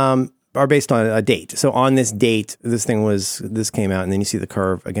are based on a date. So on this date, this came out, and then you see the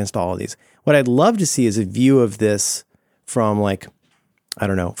curve against all of these. What I'd love to see is a view of this from like, I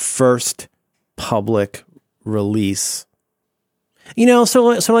don't know, first public release. You know,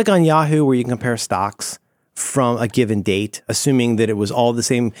 so like on Yahoo, where you can compare stocks from a given date, assuming that it was all the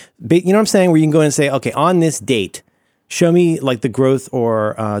same. You know what I'm saying? Where you can go in and say, okay, on this date, show me like the growth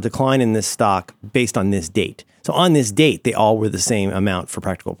or decline in this stock based on this date. So on this date, they all were the same amount for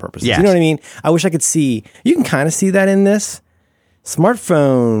practical purposes. Yes. You know what I mean? I wish I could see. You can kind of see that in this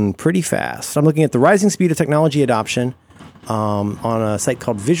smartphone pretty fast. I'm looking at the rising speed of technology adoption on a site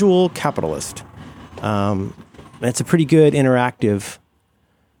called Visual Capitalist. It's a pretty good interactive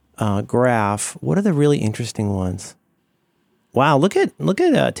graph. What are the really interesting ones? Wow, look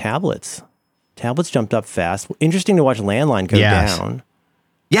at tablets. Tablets jumped up fast. Interesting to watch landline go down.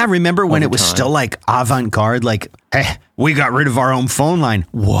 Yeah, remember when it was still like avant-garde, like, hey, we got rid of our own phone line.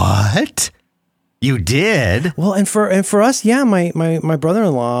 What? You did? Well, and for us, yeah, my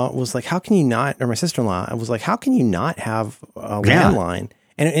brother-in-law was like, how can you not, or my sister-in-law, I was like, how can you not have a landline?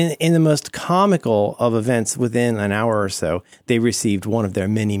 And in the most comical of events, within an hour or so, they received one of their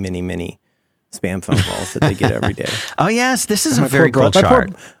many, many, many spam phone calls that they get every day. Oh, yes. This is a very cool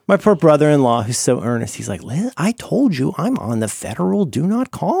chart. My poor brother-in-law, who's so earnest, he's like, Liz, I told you I'm on the federal do not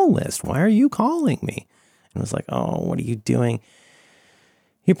call list. Why are you calling me? And I was like, oh, what are you doing?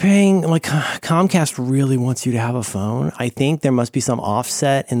 You're paying, like, Comcast really wants you to have a phone. I think there must be some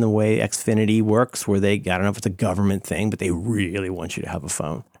offset in the way Xfinity works where I don't know if it's a government thing, but they really want you to have a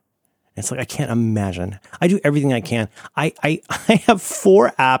phone. It's like, I can't imagine. I do everything I can. I have 4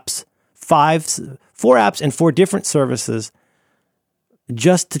 apps and 4 different services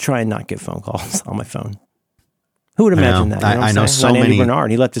just to try and not get phone calls on my phone. Who would imagine that? You know I know so many. Andy Bernard,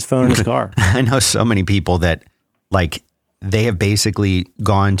 he left his phone in his car. I know so many people that, like, they have basically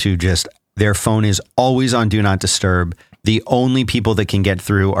gone to just, their phone is always on Do Not Disturb. The only people that can get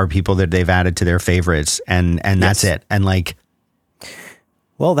through are people that they've added to their favorites, and that's it. And like,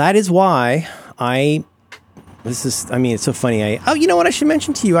 well, that is why it's so funny. You know what? I should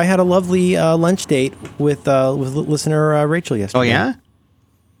mention to you, I had a lovely lunch date with listener Rachel yesterday. Oh, yeah?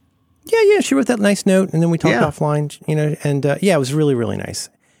 Yeah. She wrote that nice note, and then we talked offline, you know, and it was really, really nice.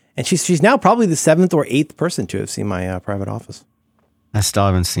 And she's now probably the 7th or 8th person to have seen my private office. I still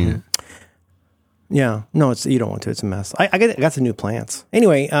haven't seen it. Yeah, no, you don't want to. It's a mess. I got some new plants.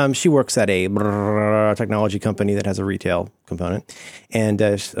 Anyway, she works at a technology company that has a retail component, and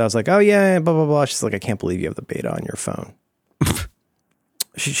I was like, oh yeah, blah blah blah. She's like, I can't believe you have the beta on your phone.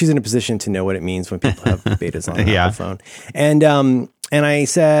 She's in a position to know what it means when people have betas on their phone. And I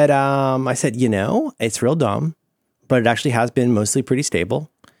said, you know, it's real dumb, but it actually has been mostly pretty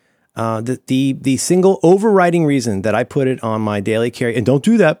stable. The single overriding reason that I put it on my daily carry, and don't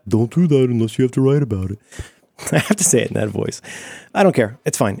do that unless you have to write about it. I have to say it in that voice. I don't care.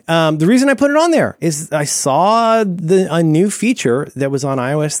 It's fine. The reason I put it on there is I saw a new feature that was on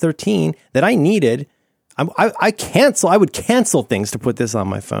iOS 13 that I needed. I would cancel things to put this on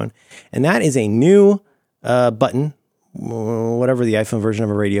my phone. And that is a new button, whatever the iPhone version of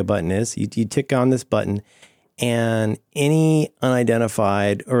a radio button is. You tick on this button, and any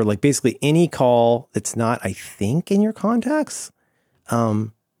unidentified, or like basically any call that's not, I think, in your contacts,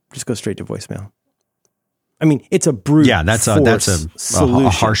 just go straight to voicemail. I mean, it's a brute force solution. A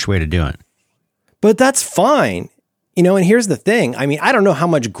harsh way to do it. But that's fine. And here's the thing. I mean, I don't know how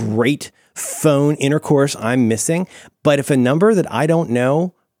much great phone intercourse I'm missing, but if a number that I don't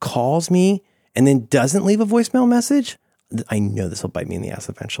know calls me and then doesn't leave a voicemail message, I know this will bite me in the ass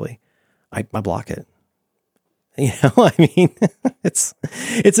eventually. I block it. I mean,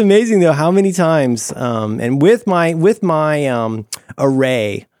 it's amazing though how many times, and with my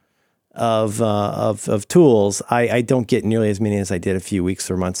array of tools, I don't get nearly as many as I did a few weeks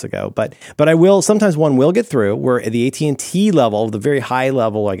or months ago, but I will, sometimes one will get through, where at the AT&T level, the very high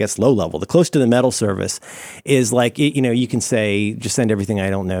level, I guess low level, the close to the metal service is like, you can say, just send everything I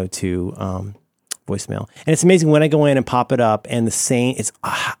don't know to voicemail. And it's amazing when I go in and pop it up, and it's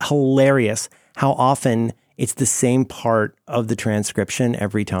hilarious how often it's the same part of the transcription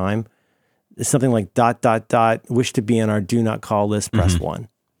every time. It's something like ... wish to be on our do not call list, press 1.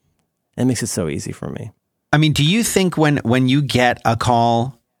 It makes it so easy for me. I mean, do you think when you get a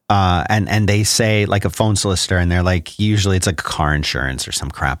call and they say, like, a phone solicitor, and they're like, usually it's like car insurance or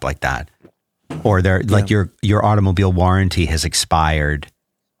some crap like that, or they're like your automobile warranty has expired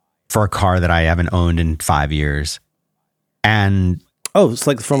for a car that I haven't owned in 5 years, and it's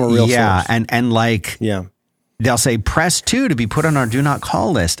like from a real source. and like they'll say press 2 to be put on our do not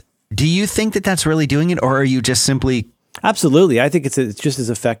call list. Do you think that that's really doing it, or are you just simply? Absolutely. I think it's just as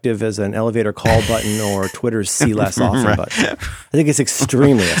effective as an elevator call button or Twitter's see less often button. I think it's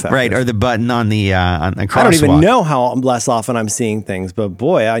extremely effective. Right, or the button on the crosswalk. I don't even know how less often I'm seeing things, but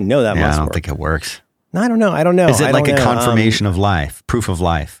boy, I know that must I don't work. think it works. No, I don't know. Is it like a confirmation of life, proof of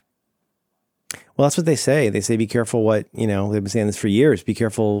life? Well, that's what they say. They say be careful what, they've been saying this for years. Be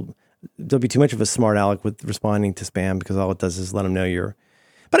careful. Don't be too much of a smart aleck with responding to spam, because all it does is let them know you're.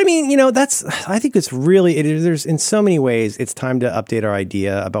 But I mean, I think it's really, there's in so many ways, it's time to update our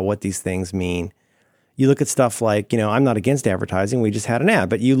idea about what these things mean. You look at stuff like, I'm not against advertising. We just had an ad,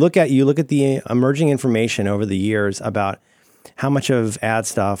 but you look at the emerging information over the years about how much of ad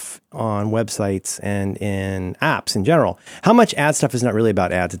stuff on websites and in apps in general, how much ad stuff is not really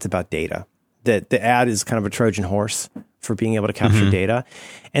about ads. It's about data. That the ad is kind of a Trojan horse for being able to capture data.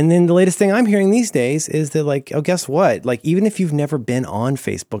 And then the latest thing I'm hearing these days is that, like, oh, guess what? Like, even if you've never been on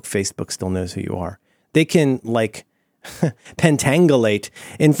Facebook, Facebook still knows who you are. They can, like, pentangulate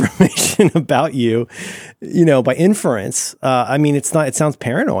information about you, by inference. I mean, it sounds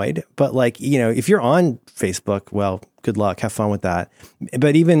paranoid, but like, if you're on Facebook, well, good luck, have fun with that.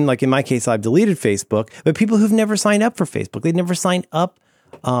 But even like in my case, I've deleted Facebook, but people who've never signed up for Facebook, they've never signed up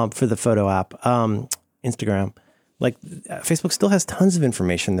for the photo app, Instagram. Like Facebook still has tons of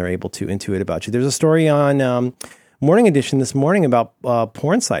information they're able to intuit about you. There's a story on Morning Edition this morning about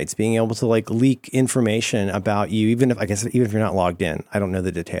porn sites being able to like leak information about you, even if you're not logged in. I don't know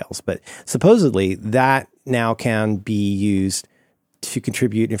the details, but supposedly that now can be used to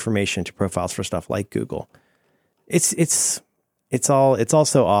contribute information to profiles for stuff like Google. It's all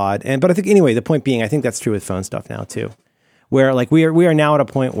so odd. But I think anyway, the point being, I think that's true with phone stuff now too, where like we are now at a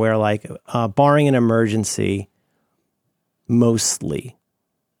point where like barring an emergency, mostly,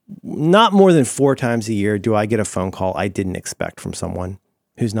 not more than 4 times a year do I get a phone call I didn't expect from someone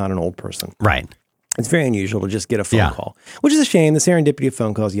who's not an old person. Right. It's very unusual to just get a phone call, which is a shame. The serendipity of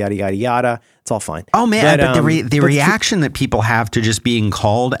phone calls, yada, yada, yada. It's all fine. Oh, man. But the reaction that people have to just being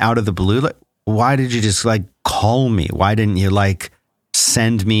called out of the blue, like, why did you just like call me? Why didn't you like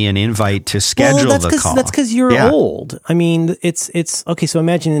send me an invite to schedule the call? That's because you're old. I mean, it's okay. So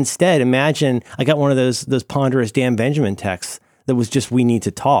imagine I got one of those ponderous Dan Benjamin texts that was just, we need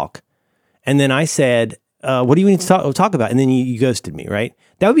to talk. And then I said, what do you need to talk about? And then you ghosted me, right?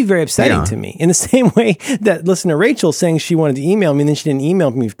 That would be very upsetting to me. In the same way that listener Rachel saying she wanted to email me and then she didn't email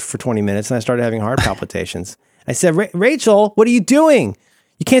me for 20 minutes and I started having heart palpitations. I said, Rachel, what are you doing?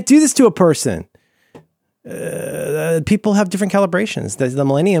 You can't do this to a person. People have different calibrations. The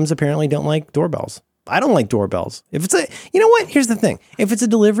millenniums apparently don't like doorbells. I don't like doorbells. If it's you know what? Here's the thing. If it's a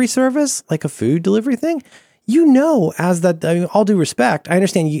delivery service, like a food delivery thing, as that, I mean, all due respect, I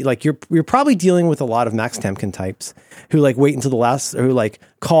understand you're probably dealing with a lot of Max Temkin types who like wait until the last, who like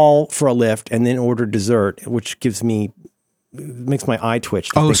call for a lift and then order dessert, which makes my eye twitch.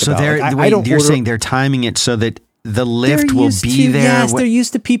 To so think about. you're saying they're timing it so that the lift will be there. Yes, they're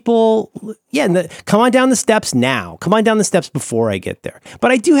used to people. Yeah, come on down the steps now. Come on down the steps before I get there.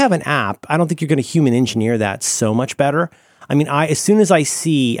 But I do have an app. I don't think you're going to human engineer that so much better. I mean, as soon as I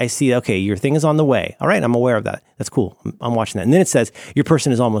see, okay, your thing is on the way. All right, I'm aware of that. That's cool. I'm watching that. And then it says, your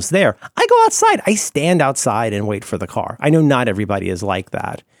person is almost there. I go outside. I stand outside and wait for the car. I know not everybody is like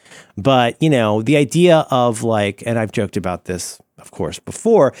that. But, the idea of like, and I've joked about this, of course,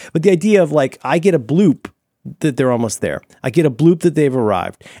 before, but the idea of like, I get a bloop that they're almost there. I get a bloop that they've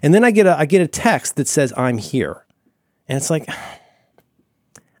arrived. And then I get a text that says, I'm here. And it's like,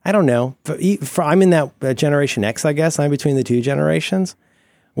 I don't know. I'm in that Generation X, I guess. I'm between the two generations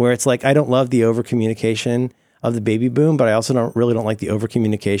where it's like, I don't love the over communication of the baby boom, but I also don't like the over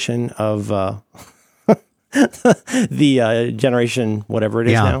communication of the generation, whatever it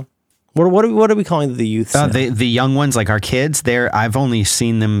is now. What are we calling the youth? The young ones, like our kids, I've only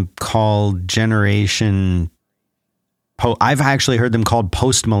seen them called Generation. I've actually heard them called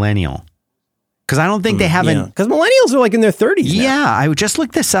post-millennial. Because I don't think they haven't. Because millennials are like in their 30s. Yeah, I just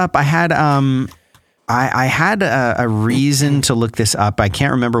looked this up. I had I had a reason to look this up. I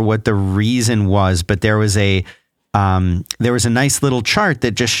can't remember what the reason was, but there was a nice little chart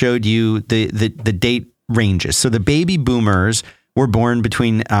that just showed you the date ranges. So the baby boomers were born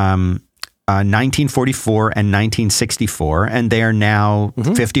between 1944 and 1964, and they are now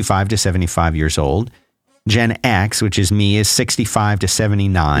 55 to 75 years old. Gen X, which is me, is 65 to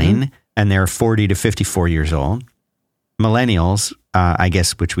 79. And they're 40 to 54 years old. Millennials, I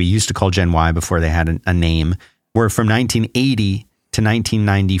guess, which we used to call Gen Y before they had a name, were from 1980 to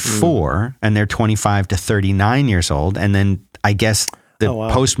 1994, and they're 25 to 39 years old. And then I guess the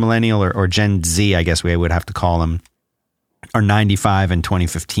post-millennial or Gen Z, I guess we would have to call them, are 95 and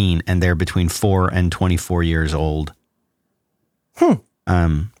 2015, and they're between 4 and 24 years old. Well,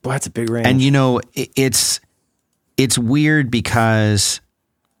 that's a big range. And, it's weird because...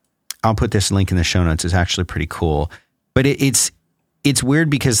 I'll put this link in the show notes. It's actually pretty cool. But it's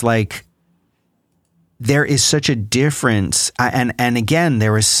weird because like there is such a difference. And again,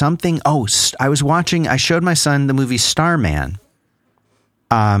 there was something. I showed my son the movie Starman.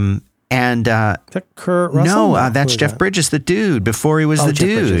 And is that Kurt Russell? No, that's Jeff Bridges, the dude, before he was the Jeff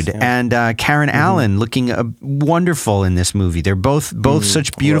dude. Bridges, yeah. And Karen Allen looking wonderful in this movie. They're both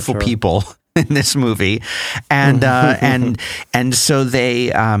such beautiful people in this movie. And and so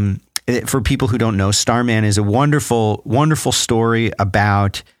they for people who don't know, Starman is a wonderful, wonderful story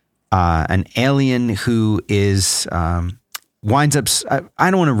about an alien who is winds up.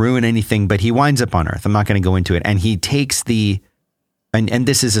 I don't want to ruin anything, but he winds up on Earth. I'm not going to go into it. And he takes and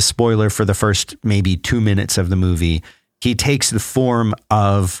this is a spoiler for the first maybe 2 minutes of the movie. He takes the form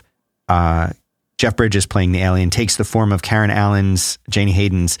of Jeff Bridges playing the alien, takes the form of Karen Allen's, Janie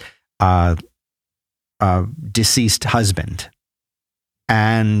Hayden's deceased husband,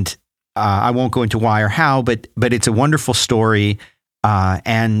 and I won't go into why or how, but it's a wonderful story.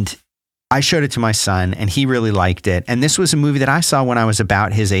 And I showed it to my son and he really liked it. And this was a movie that I saw when I was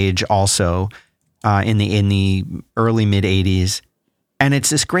about his age also, in the early mid 80s. And it's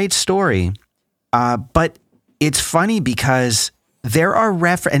this great story. But it's funny because there are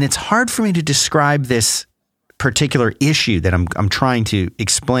and it's hard for me to describe this particular issue that I'm trying to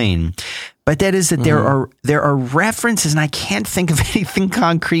explain. But that is that there are references, and I can't think of anything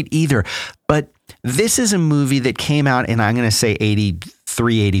concrete either. But this is a movie that came out in, I'm going to say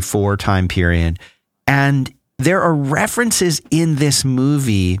 83, 84 time period. And there are references in this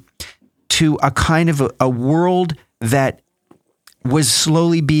movie to a kind of a world that was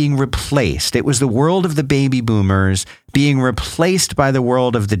slowly being replaced. It was the world of the baby boomers being replaced by the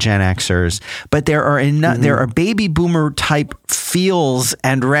world of the Gen Xers. But there are baby boomer type feels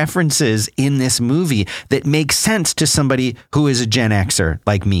and references in this movie that make sense to somebody who is a Gen Xer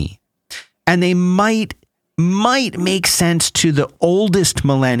like me. And they might make sense to the oldest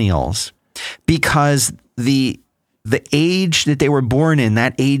millennials because the age that they were born in,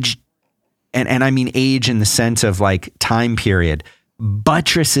 that age, and I mean age in the sense of like time period,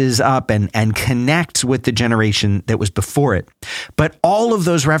 buttresses up and connects with the generation that was before it. But all of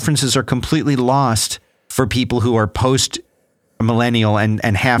those references are completely lost for people who are post-millennial and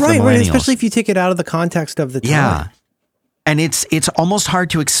half the millennials. Right, especially if you take it out of the context of the time. Yeah. And it's almost hard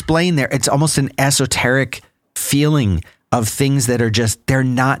to explain there. It's almost an esoteric feeling of things that are just, they're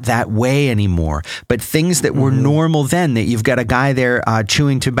not that way anymore. But things that were normal then, that you've got a guy there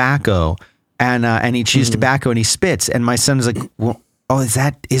chewing tobacco and he chews tobacco and he spits. And my son is like, well, oh, is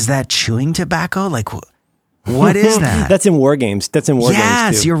that chewing tobacco? Like, what is that? That's in war games. Games too.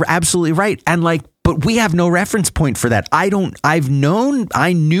 Yes, you're absolutely right. And like, but we have no reference point for that. I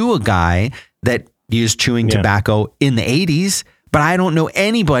knew a guy that used chewing tobacco in the 80s, but I don't know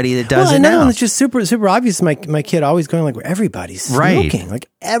anybody that does it now. It's just super, super obvious. My kid always going like, everybody's smoking. Like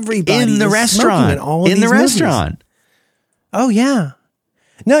everybody in the restaurant. In the restaurant. Oh yeah.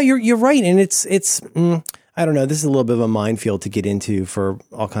 No, you're right. And it's I don't know. This is a little bit of a minefield to get into for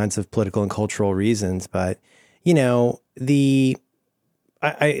all kinds of political and cultural reasons, but you know,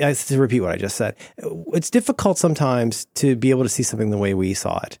 I to repeat what I just said, it's difficult sometimes to be able to see something the way we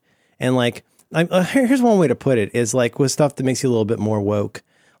saw it. And like, here's one way to put it is like with stuff that makes you a little bit more woke.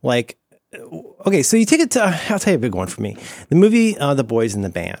 Like, okay, so you take it to, I'll tell you a big one for me. The movie, The Boys in the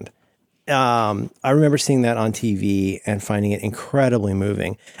Band. I remember seeing that on TV and finding it incredibly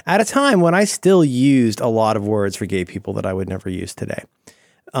moving at a time when I still used a lot of words for gay people that I would never use today.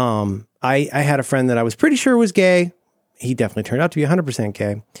 I had a friend that I was pretty sure was gay. He definitely turned out to be 100%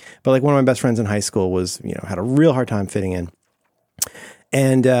 gay, but like one of my best friends in high school was, had a real hard time fitting in.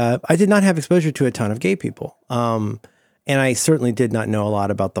 And, I did not have exposure to a ton of gay people. And I certainly did not know a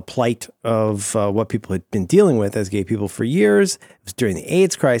lot about the plight of what people had been dealing with as gay people for years. It was during the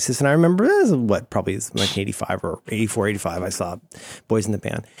AIDS crisis. And I remember, probably 1985 or 84, 85, I saw Boys in the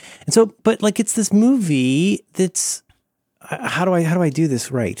Band. And so, but like, it's this movie that's, how do I do this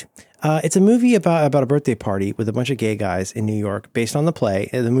right? It's a movie about a birthday party with a bunch of gay guys in New York based on the play.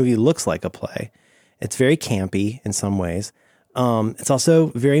 The movie looks like a play. It's very campy in some ways. It's also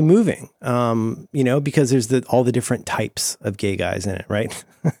very moving, because there's all the different types of gay guys in it, right?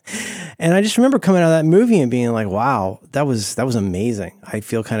 And I just remember coming out of that movie and being like, wow, that was amazing. I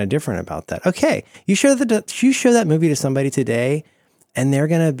feel kind of different about that. Okay, you show that movie to somebody today, and they're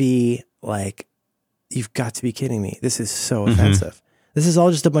gonna be like, you've got to be kidding me. This is so offensive. This is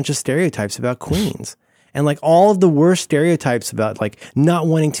all just a bunch of stereotypes about queens. And like all of the worst stereotypes about like not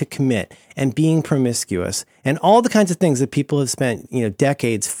wanting to commit and being promiscuous and all the kinds of things that people have spent,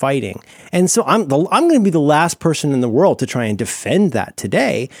 decades fighting. And so I'm going to be the last person in the world to try and defend that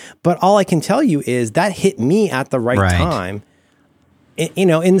today. But all I can tell you is that hit me at the right time.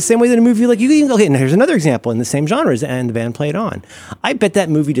 In the same way that a movie like and here's another example in the same genres and the band Played On. I bet that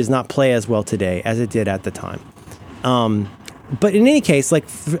movie does not play as well today as it did at the time. But in any case, like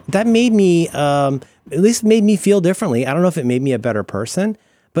that made me, at least made me feel differently. I don't know if it made me a better person,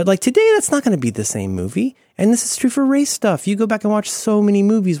 but like today, that's not going to be the same movie. And this is true for race stuff. You go back and watch so many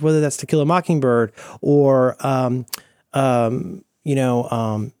movies, whether that's To Kill a Mockingbird or, the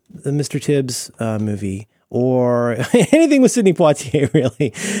Mr. Tibbs movie or anything with Sidney Poitier,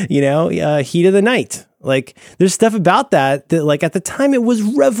 really, Heat of the Night. Like there's stuff about that like at the time it was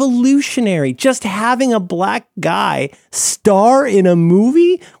revolutionary. Just having a black guy star in a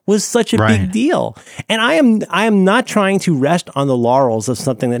movie was such a big deal. And I am not trying to rest on the laurels of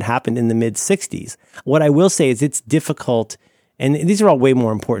something that happened in the mid 60s. What I will say is it's difficult. And these are all way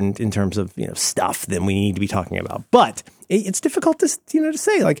more important in terms of, stuff than we need to be talking about. But it's difficult to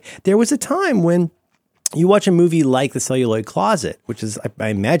say like there was a time when you watch a movie like The Celluloid Closet, which is, I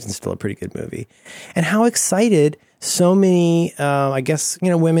imagine, still a pretty good movie, and how excited so many,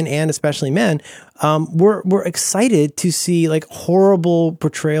 women and especially men, were excited to see like horrible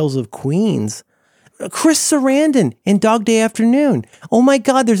portrayals of queens. Chris Sarandon in Dog Day Afternoon. Oh my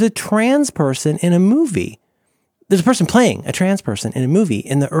God, there's a trans person in a movie. There's a person playing a trans person in a movie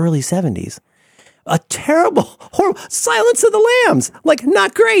in the early 70s. A terrible, horrible Silence of the Lambs, like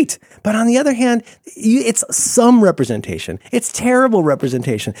not great. But on the other hand, it's some representation. It's terrible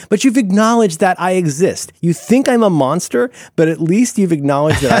representation, but you've acknowledged that I exist. You think I'm a monster, but at least you've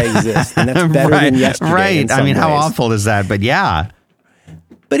acknowledged that I exist. And that's better than yesterday. Right. I mean, how awful is that? But yeah.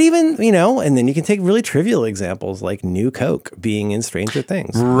 But even, and then you can take really trivial examples like New Coke being in Stranger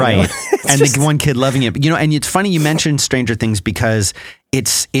Things. Right. And the one kid loving it. And it's funny you mentioned Stranger Things because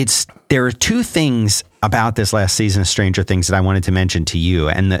there are two things about this last season of Stranger Things that I wanted to mention to you.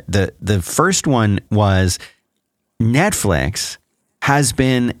 And the first one was Netflix has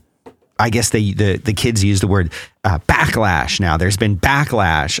been, I guess the kids use the word backlash now. There's been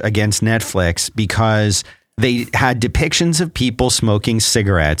backlash against Netflix because they had depictions of people smoking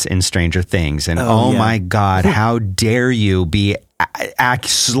cigarettes in Stranger Things. And my God, how dare you be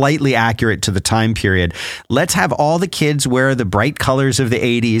slightly accurate to the time period. Let's have all the kids wear the bright colors of the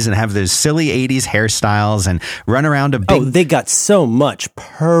 80s and have those silly 80s hairstyles and run around a big... they got so much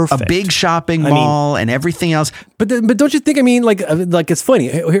perfect. A big shopping mall and everything else. But don't you think? I mean, like it's funny.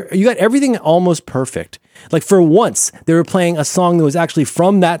 Here, you got everything almost perfect. Like for once, they were playing a song that was actually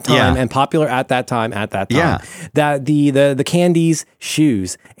from that time and popular at that time. Yeah. That the Candies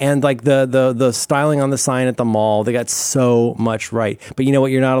shoes and like the styling on the sign at the mall, they got so much right. But you know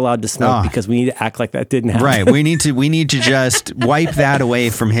what? You're not allowed to smoke because we need to act like that didn't happen. Right. We need to just wipe that away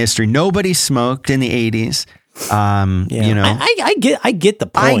from history. Nobody smoked in the 80s. You know, I get the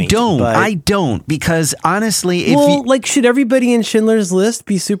point. I don't because honestly, if should everybody in Schindler's List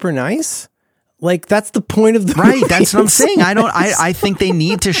be super nice? Like that's the point of the right. That's what I'm saying. I think they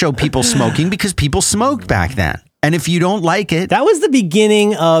need to show people smoking because people smoked back then. And if you don't like it, that was the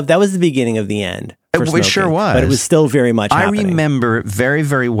beginning of the end. It sure was, but it was still very much. I happening. remember very,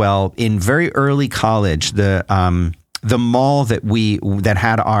 very well in very early college the mall that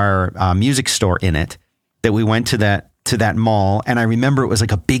had our music store in it. That we went to that mall, and I remember it was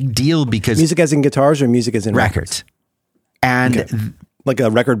like a big deal because music as in guitars or music as in records, and like a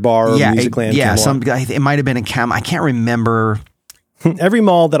record bar or music land. Yeah, it might have been a Cam. I can't remember. Every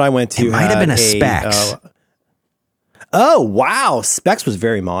mall that I went to might have been a Specs. Oh wow, Specs was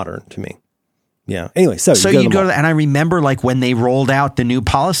very modern to me. Yeah. Anyway, so you go to and I remember like when they rolled out the new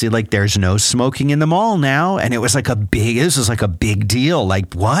policy, like there's no smoking in the mall now, and it was like a big deal.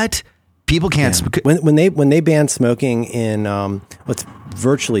 Like what? People can't smoke. When they banned smoking in what's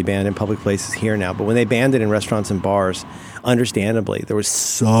virtually banned in public places here now, but when they banned it in restaurants and bars, understandably, there was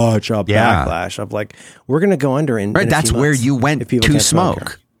such a backlash of like, we're going to go under in right. That's where you went to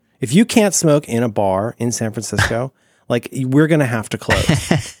smoke. If you can't smoke in a bar in San Francisco, like we're going to have to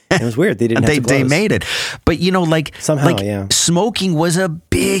close. And it was weird. They didn't have to close. They made it. But you know, like somehow, smoking was a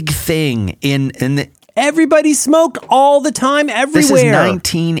big thing in the everybody smoked all the time, everywhere. This is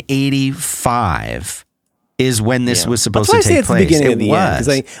 1985 is when this was supposed to take place. The beginning of the end.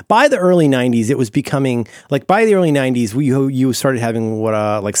 Because by the early 90s, it was becoming, like by the early 90s, you started having what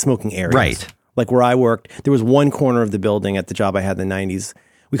like smoking areas. Right. Like where I worked, there was one corner of the building at the job I had in the 90s.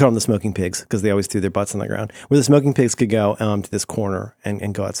 We called them the smoking pigs because they always threw their butts on the ground. Where the smoking pigs could go to this corner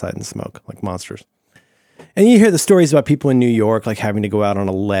and go outside and smoke like monsters. And you hear the stories about people in New York like having to go out on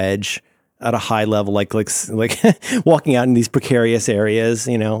a ledge at a high level, like walking out in these precarious areas,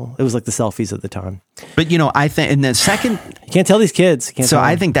 you know, it was like the selfies at the time. But, you know, I think in the second, you can't tell these kids.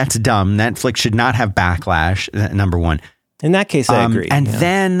 I think that's dumb. Netflix should not have backlash. Number one. In that case, I agree. And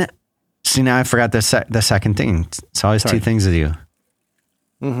then, see, now I forgot the second thing. It's always two things with you.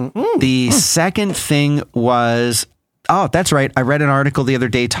 The second thing was, oh, that's right. I read an article the other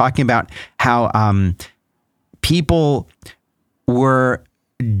day talking about how people were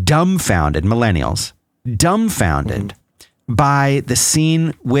dumbfounded by the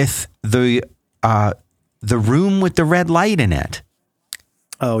scene with the room with the red light in it.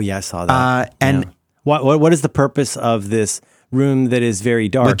 Oh yeah, I saw that. And what is the purpose of this room that is very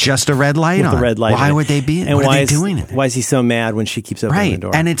dark with just a red light on? The red light. Why would they be? And what are they doing it? Why is he so mad when she keeps opening the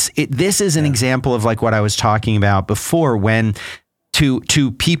door? And this is an example of like what I was talking about before. When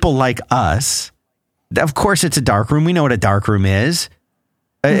to people like us, of course, it's a dark room. We know what a dark room is.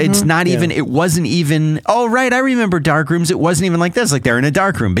 It's not even, it wasn't even, oh, right. I remember dark rooms. It wasn't even like this. Like they're in a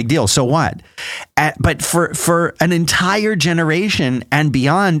dark room. Big deal. So what? But for an entire generation and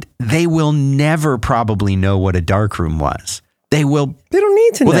beyond, they will never probably know what a dark room was. They don't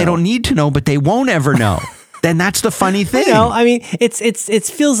need to know. Well, they don't need to know, but they won't ever know. Then that's the funny thing. I mean, it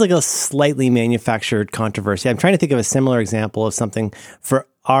feels like a slightly manufactured controversy. I'm trying to think of a similar example of something for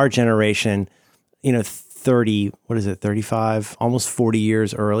our generation, you know, 35, almost 40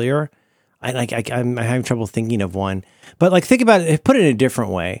 years earlier. I'm having trouble thinking of one, but like think about it, put it in a different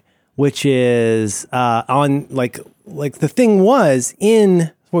way, which is on like the thing was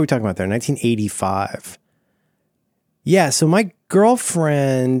in, what are we talking about there? 1985. Yeah. So my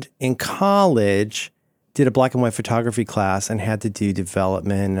girlfriend in college did a black and white photography class and had to do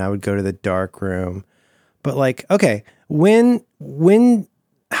development, and I would go to the dark room. But like, okay,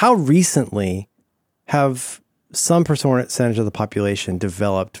 how recently have some percentage of the population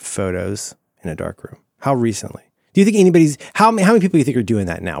developed photos in a dark room? How recently? Do you think how many people do you think are doing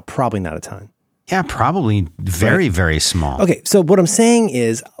that now? Probably not a ton. Yeah, probably very, very small. Okay, so what I'm saying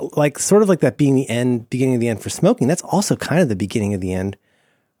is like sort of like that being the beginning of the end for smoking, that's also kind of the beginning of the end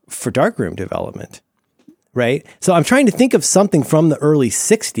for darkroom development. Right? So I'm trying to think of something from the early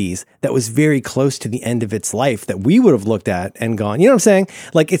 60s that was very close to the end of its life that we would have looked at and gone, you know what I'm saying?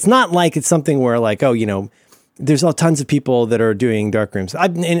 Like, it's not like it's something where like, oh, you know, there's all tons of people that are doing dark rooms.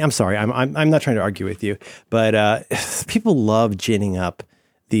 I'm sorry, I'm not trying to argue with you, but people love ginning up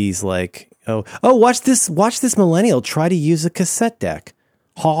these like, watch this millennial try to use a cassette deck.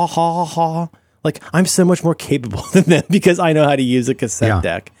 Ha ha ha ha. Like, I'm so much more capable than them because I know how to use a cassette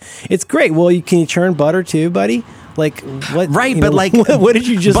deck. It's great. Well, can you churn butter too, buddy? Like, what? Right, but like, what did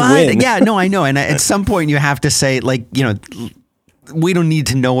you just win? Yeah, no, I know. And at some point you have to say, like, we don't need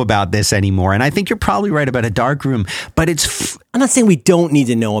to know about this anymore. And I think you're probably right about a darkroom, but I'm not saying we don't need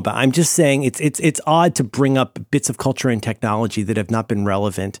to know about. I'm just saying it's odd to bring up bits of culture and technology that have not been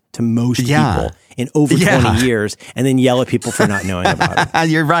relevant to most people in over 20 years, and then yell at people for not knowing about it.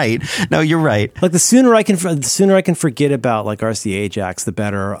 You're right. No, you're right. Like the sooner I can forget about like RCA Ajax, the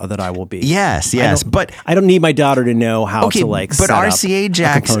better that I will be. Yes, but I don't need my daughter to know how to like. But set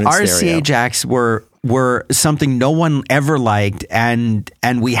RCA Ajax were something no one ever liked and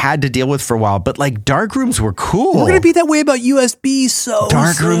we had to deal with for a while. But like darkrooms were cool. We're gonna be that way about USB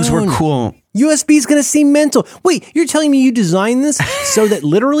Darkrooms were cool. USB is gonna seem mental. Wait, you're telling me you designed this so that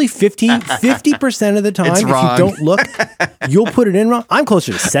literally 50% of the time, if you don't look, you'll put it in wrong? I'm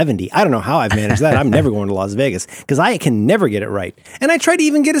closer to 70. I don't know how I've managed that. I'm never going to Las Vegas because I can never get it right. And I try to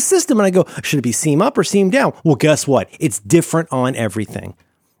even get a system and I go, should it be seam up or seam down? Well, guess what? It's different on everything.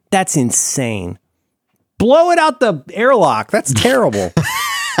 That's insane. Blow it out the airlock. That's terrible.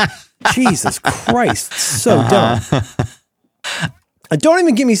 Jesus Christ. So dumb. Don't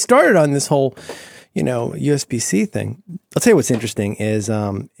even get me started on this whole, USB-C thing. I'll tell you what's interesting is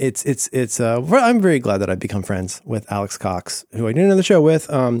I'm very glad that I've become friends with Alex Cox, who I did another show with.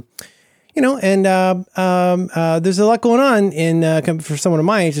 There's a lot going on for someone of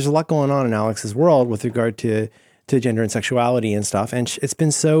my age, there's a lot going on in Alex's world with regard to gender and sexuality and stuff. And it's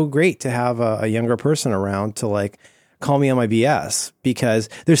been so great to have a younger person around to like call me on my BS, because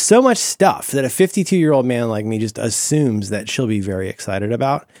there's so much stuff that a 52-year-old man like me just assumes that she'll be very excited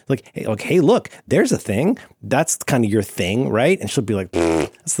about. Like, hey, look, there's a thing. That's kind of your thing, right? And she'll be like,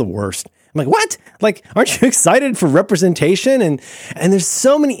 that's the worst. I'm like, what? Like, aren't you excited for representation? And there's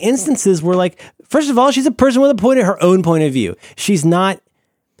so many instances where, like, first of all, she's a person with her own point of view. She's not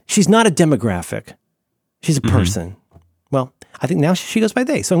a demographic. She's a person. Well, I think now she goes by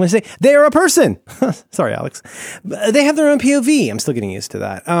they. So I'm going to say they are a person. Sorry, Alex. They have their own POV. I'm still getting used to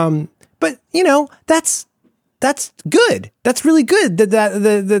that. But that's good. That's really good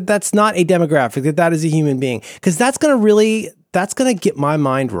that's not a demographic, that is a human being. Because that's going to get my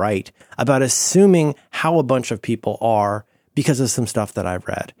mind right about assuming how a bunch of people are because of some stuff that I've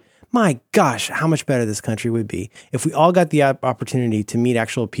read. My gosh, how much better this country would be if we all got the opportunity to meet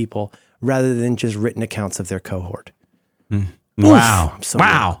actual people rather than just written accounts of their cohort. Wow.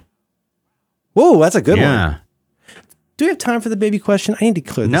 Wow. Whoa, that's a good one. Do we have time for the baby question? I need to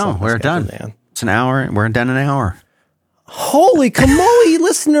clear this up. No, we're done. Man. It's an hour. We're done an hour. Holy camoli,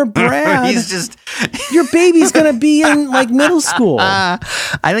 listener Brad. Your baby's going to be in like middle school. I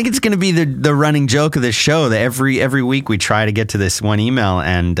think it's going to be the running joke of this show that every week we try to get to this one email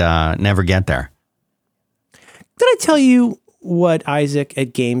and never get there. Did I tell you what Isaac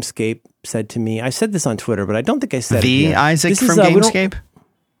at Gamescape said to me? I said this on Twitter, but I don't think I said it. Isaac from Gamescape?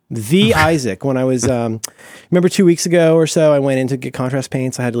 The Isaac. When I was, remember 2 weeks ago or so, I went in to get contrast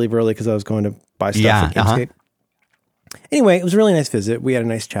paints. I had to leave early because I was going to buy stuff at Gamescape. Anyway, it was a really nice visit. We had a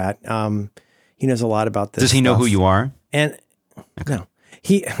nice chat. He knows a lot about this. Does he know who you are? And no.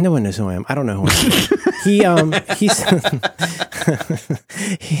 No one knows who I am. I don't know who I am.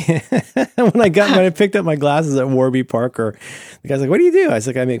 When I picked up my glasses at Warby Parker, the guy's like, "What do you do?" I was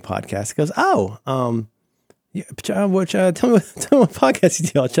like, "I make podcasts." He goes, "Oh, tell me what podcast you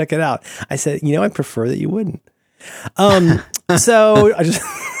do. I'll check it out." I said, "I prefer that you wouldn't." So I just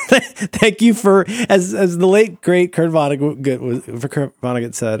thank you for, as the late great Kurt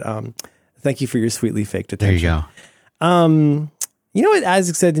Vonnegut said, thank you for your sweetly faked attention. There you go. You know what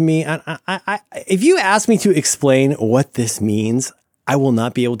Isaac said to me? If you ask me to explain what this means, I will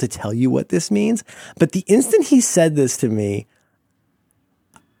not be able to tell you what this means. But the instant he said this to me,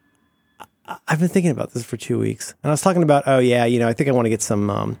 I've been thinking about this for 2 weeks. And I was talking about, I think I want to get some,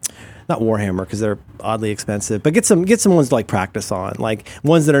 not Warhammer because they're oddly expensive, but get some ones to like practice on, like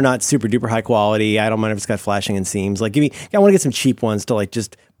ones that are not super duper high quality. I don't mind if it's got flashing and seams. Like I want to get some cheap ones to like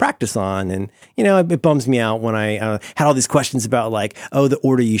just practice on. And, it bums me out when I had all these questions about like, the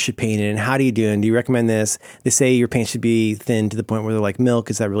order you should paint it and how do you do it? And do you recommend this? They say your paint should be thin to the point where they're like milk.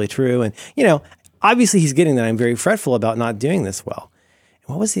 Is that really true? And, obviously he's getting that I'm very fretful about not doing this well.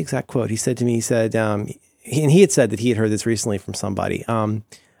 What was the exact quote? He said to me, and he had said that he had heard this recently from somebody.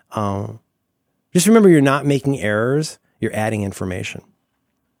 Just remember, you're not making errors. You're adding information.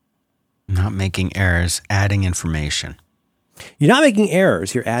 Not making errors, adding information. You're not making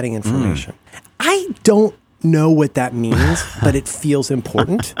errors. You're adding information. I don't know what that means, but it feels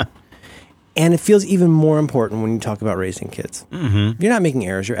important. And it feels even more important when you talk about raising kids. Mm-hmm. You're not making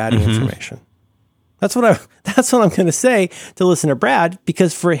errors. You're adding information. That's what I'm going to say to listener Brad,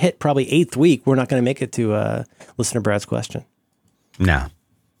 because for a hit probably 8th week, we're not going to make it to listener Brad's question. No.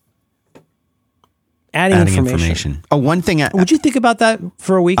 Adding information. Oh, one thing. Would you think about that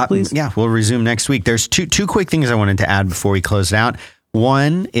for a week, please? Yeah, we'll resume next week. There's two quick things I wanted to add before we close it out.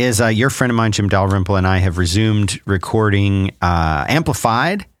 One is your friend of mine, Jim Dalrymple, and I have resumed recording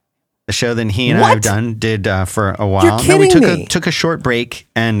Amplified, the show that he and I did for a while. You're kidding me. We took a short break,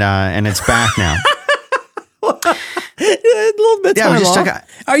 and it's back now. A little bit time off.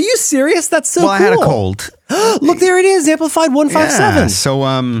 Are you serious? That's so cool. I had a cold. Look, there it is, Amplified 157. Yeah, so,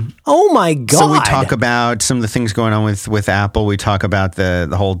 oh my God. So we talk about some of the things going on with Apple. We talk about the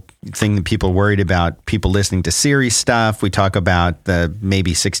whole thing that people are worried about, people listening to Siri stuff. We talk about the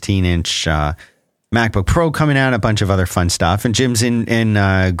maybe 16-inch MacBook Pro coming out, a bunch of other fun stuff. And Jim's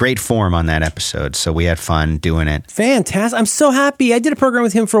in great form on that episode, so we had fun doing it. Fantastic. I'm so happy. I did a program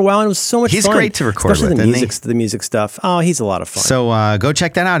with him for a while, and it was so much fun. He's great to record especially with, the music stuff. Oh, he's a lot of fun. So go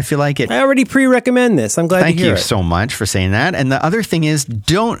check that out if you like it. I already pre-recommend this. I'm glad to hear it. Thank you so much for saying that. And the other thing is,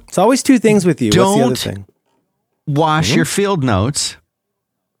 It's always two things with you. What's the other thing? Wash your field notes.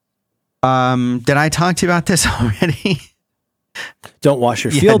 Did I talk to you about this already? Don't wash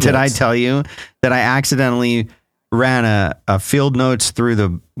your field notes. Did I tell you that I accidentally ran a field notes through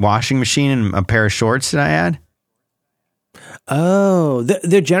the washing machine in a pair of shorts that I had? Oh,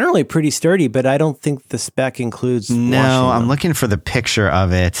 they're generally pretty sturdy, but I don't think the spec includes washing them. I'm looking for the picture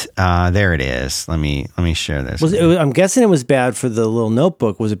of it. There it is. Let me share this. I'm guessing it was bad for the little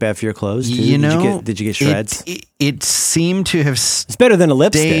notebook. Was it bad for your clothes too? Did you get shreds? It seemed to have It's better than a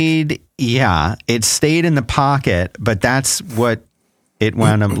lipstick. Yeah, it stayed in the pocket, but that's what it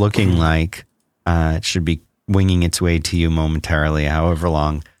wound up looking like. It should be winging its way to you momentarily, however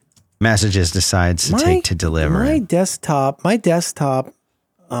long Messages decides to take to deliver. My desktop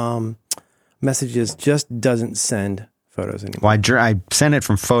Messages just doesn't send photos anymore. Well, I sent it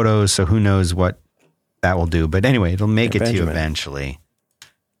from Photos, so who knows what that will do. But anyway, it'll make it to you eventually.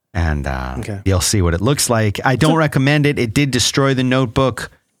 And you'll see what it looks like. I don't recommend it. It did destroy the notebook.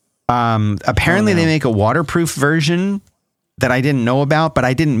 Apparently they make a waterproof version that I didn't know about, but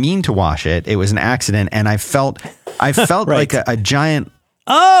I didn't mean to wash it. It was an accident, and I felt right. Like a giant...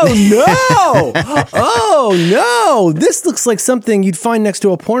 Oh no! Oh no! This looks like something you'd find next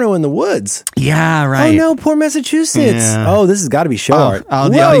to a porno in the woods. Yeah, right. Oh no, poor Massachusetts. Yeah. Oh, this has got to be show art.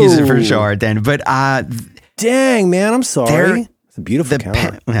 I'll use it for show art then. But dang man, I'm sorry. It's a beautiful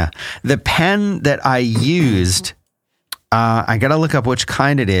counter. The pen that I used, I got to look up which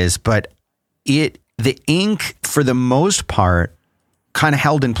kind it is, but the ink for the most part kind of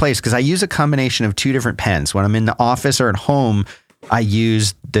held in place because I use a combination of two different pens. When I'm in the office or at home, I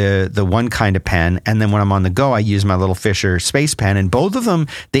use the one kind of pen, and then when I'm on the go, I use my little Fisher Space Pen, and both of them,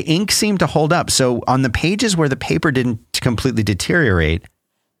 the ink seemed to hold up. So on the pages where the paper didn't completely deteriorate,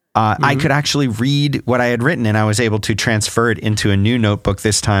 I could actually read what I had written, and I was able to transfer it into a new notebook.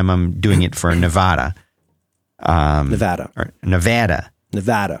 This time I'm doing it for Nevada. Nevada.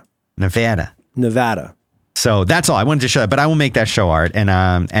 So that's all I wanted to show, but I will make that show art.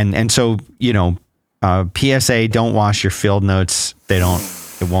 And so, PSA, don't wash your field notes.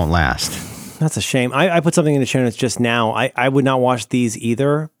 It won't last. That's a shame. I put something in the show notes just now. I would not wash these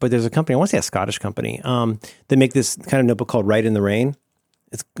either, but there's a company, I want to say a Scottish company, they make this kind of notebook called Write in the Rain.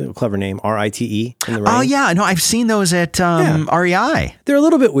 It's a clever name, RITE in the rain. Oh yeah, no, I've seen those at REI. They're a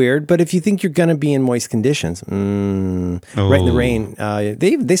little bit weird, but if you think you're going to be in moist conditions, Write in the Rain,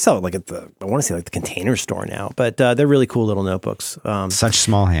 they sell it like at I want to say like the Container Store now, but they're really cool little notebooks. Such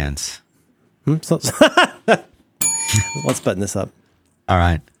small hands. Let's button this up. All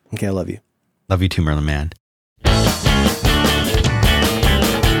right. Okay, I love you. Love you too, Merlin Man.